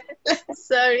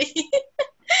 Sorry.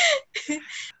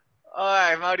 All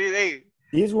right, Mauricio. Hey.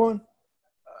 This one?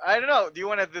 I don't know. Do you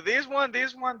want to do this one, or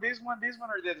this one? This one? This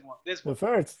one. The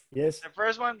first, yes. The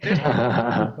first one? This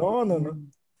one? No.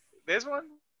 This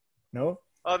one? No.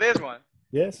 Oh, this one?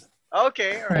 Yes.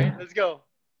 Okay, all right, let's go.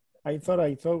 I thought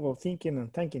of thinking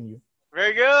and thanking you.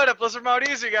 Very good. Applause for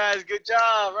Mauricio, guys. Good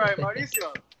job. All right,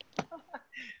 Mauricio.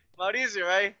 Mauricio,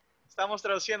 right? Estamos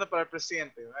traduciendo para el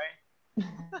presidente, right?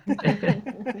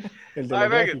 All right,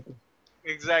 very good.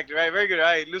 Exactly, right. Very good. All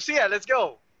right, Lucia, let's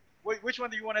go. Which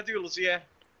one do you want to do, Lucia?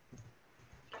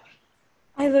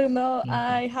 I don't know.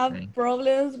 I have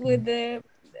problems with the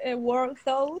word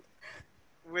thought.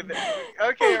 Okay,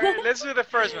 all right. Let's do the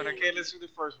first one. Okay, let's do the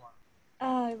first one.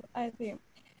 I think.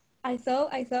 I thought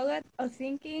that I was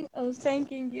thinking of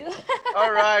thanking you.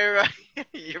 All right.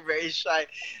 You're very shy.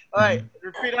 All right,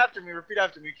 repeat after me.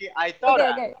 Okay, I thought.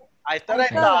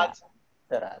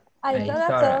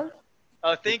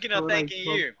 Of thinking of thanking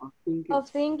you. Of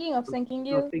thinking of thanking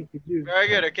you. Very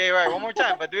good. Okay, all right. One more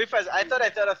time, but do it fast. I thought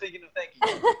of thinking of thanking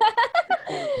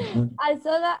you. I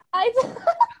thought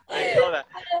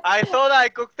I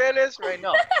cócteles right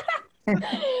now.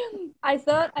 I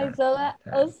thought I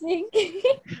was thinking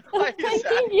of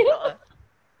thanking you.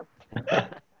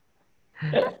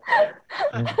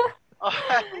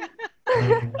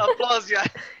 Applause, guys.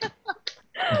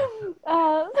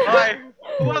 All right,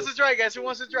 who wants to try, guys?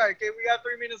 Okay, we got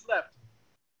 3 minutes left.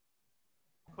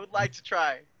 Who'd like to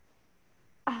try?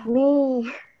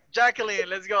 Me. Jacqueline,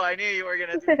 let's go. I knew you were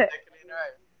gonna do it, Jacqueline. All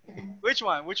right. Which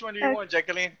one do you want,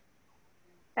 Jacqueline?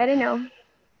 I don't know.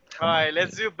 All right,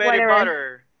 let's do Betty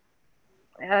Butter.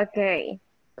 Okay.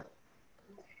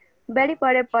 Betty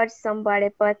Butter bought some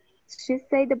butter, but she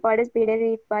said the butter is better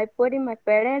if I put in my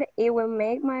butter. It will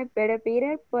make my butter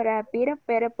bitter, but a bit of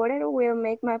better butter will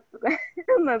make my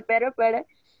my butter better.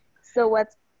 So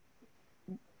what's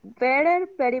better?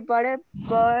 Betty Butter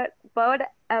bought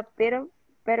a bit of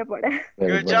better butter.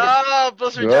 Good job,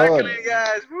 Professor Jacqueline,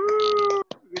 guys. Woo!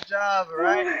 Good job, all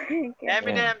right? Okay.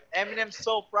 Eminem's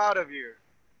so proud of you.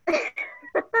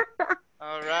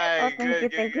 All right,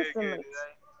 good. Thank you so much.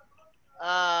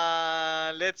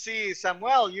 Let's see,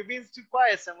 Samuel, you've been too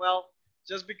quiet, Samuel.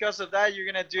 Just because of that, you're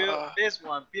gonna do this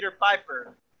one, Peter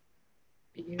Piper.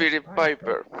 Peter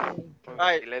Piper. All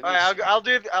right. I'll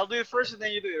do it first, and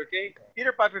then you do it. Okay.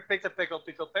 Peter Piper picked a peck of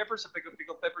pickled peppers. A peck of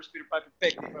pickled peppers. Peter Piper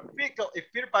picked. If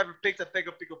Peter Piper picked a peck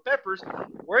of pickled peppers,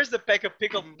 where's the peck of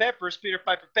pickled peppers Peter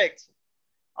Piper picked?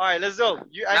 All right, let's go.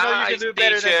 I know you can do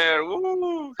better than.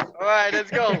 Woo. All right,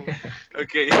 let's go.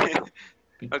 Okay.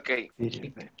 Okay.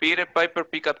 Peter Piper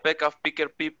picked a peck of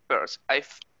pickled peppers. A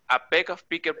peck of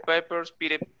pickled peppers.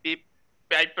 Peter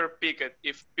Piper picked.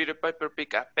 If Peter Piper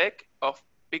picked a peck of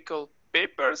pickled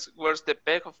peppers, where's the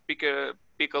peck of pickled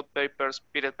peppers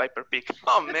Peter Piper picked?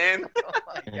 Oh man! Oh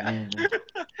my god!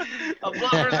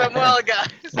 Applause for Samuel,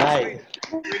 guys. Nice.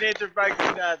 We need to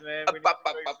practice that, man.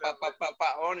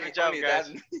 Good job,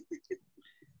 guys.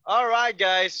 All right,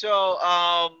 guys. So,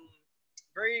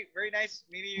 very nice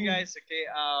meeting you guys. Okay.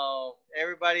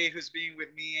 Everybody who's been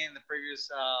with me in the previous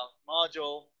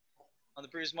module.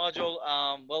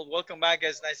 Well, welcome back,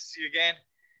 guys. Nice to see you again.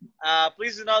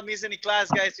 Please do not miss any class,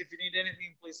 guys. If you need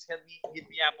anything, please hit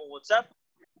me up on WhatsApp.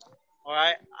 All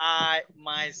right. I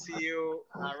might see you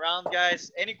around,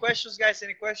 guys. Any questions, guys?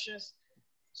 Any questions?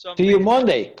 See you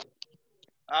Monday.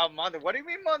 Monday. What do you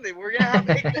mean Monday? We're gonna have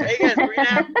hey guys. We're gonna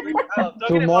have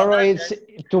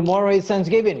tomorrow is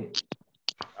Thanksgiving.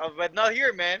 But not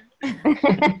here, man.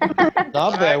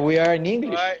 No, but we are in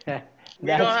English. Right. We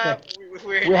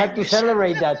have to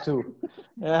celebrate that too.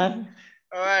 All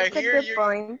right, here you're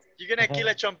gonna kill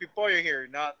a chompipollo here,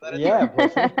 not yeah.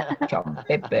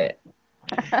 Chompepe.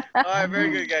 All right, very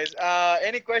good, guys.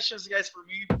 Any questions, guys, for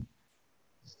me?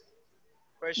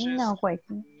 Questions? No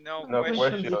questions. No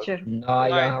questions. No, I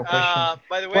don't have questions.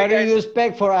 By the way, what guys, do you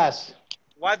expect for us?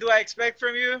 What do I expect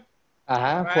from you? For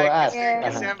us.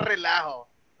 Que sean relajo.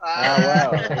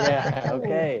 Wow. Yeah.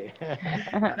 Okay.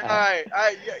 All right.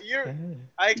 I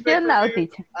expect from you.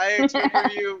 Teacher. I expect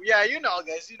from you. Yeah, you know,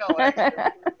 guys. You know what I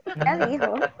expect. Ya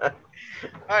dijo.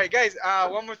 All right, guys.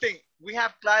 One more thing. We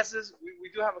have classes. We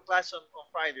do have a class on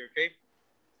Friday. Okay.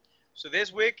 So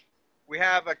this week we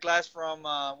have a class from.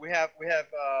 We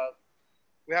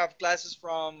have classes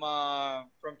from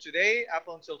today up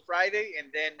until Friday,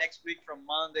 and then next week from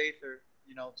Monday to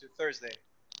Thursday.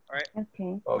 All right.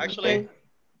 Okay. Actually,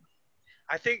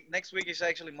 I think next week is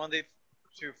actually Monday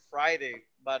to Friday,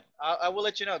 but I will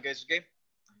let you know, guys. Okay.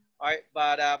 All right.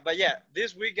 But yeah,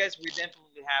 this week, guys, we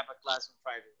definitely have a class on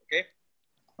Friday. Okay.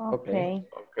 Okay.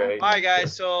 Okay. All right,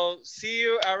 guys. So see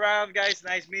you around, guys.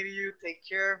 Nice meeting you. Take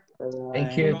care.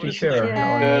 Thank you, teacher. Good.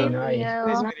 Really nice.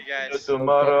 Nice meeting you See you guys.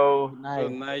 tomorrow.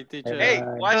 Good night, teacher. Hey,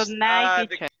 watch. Good night,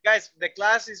 teacher. Guys, the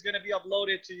class is gonna be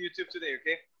uploaded to YouTube today.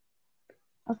 Okay.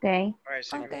 Okay. All right.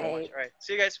 Thank you very much. All right.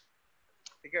 See you guys.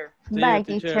 Take care. See Bye, you,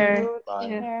 teacher.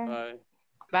 Bye.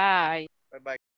 Bye. Bye bye.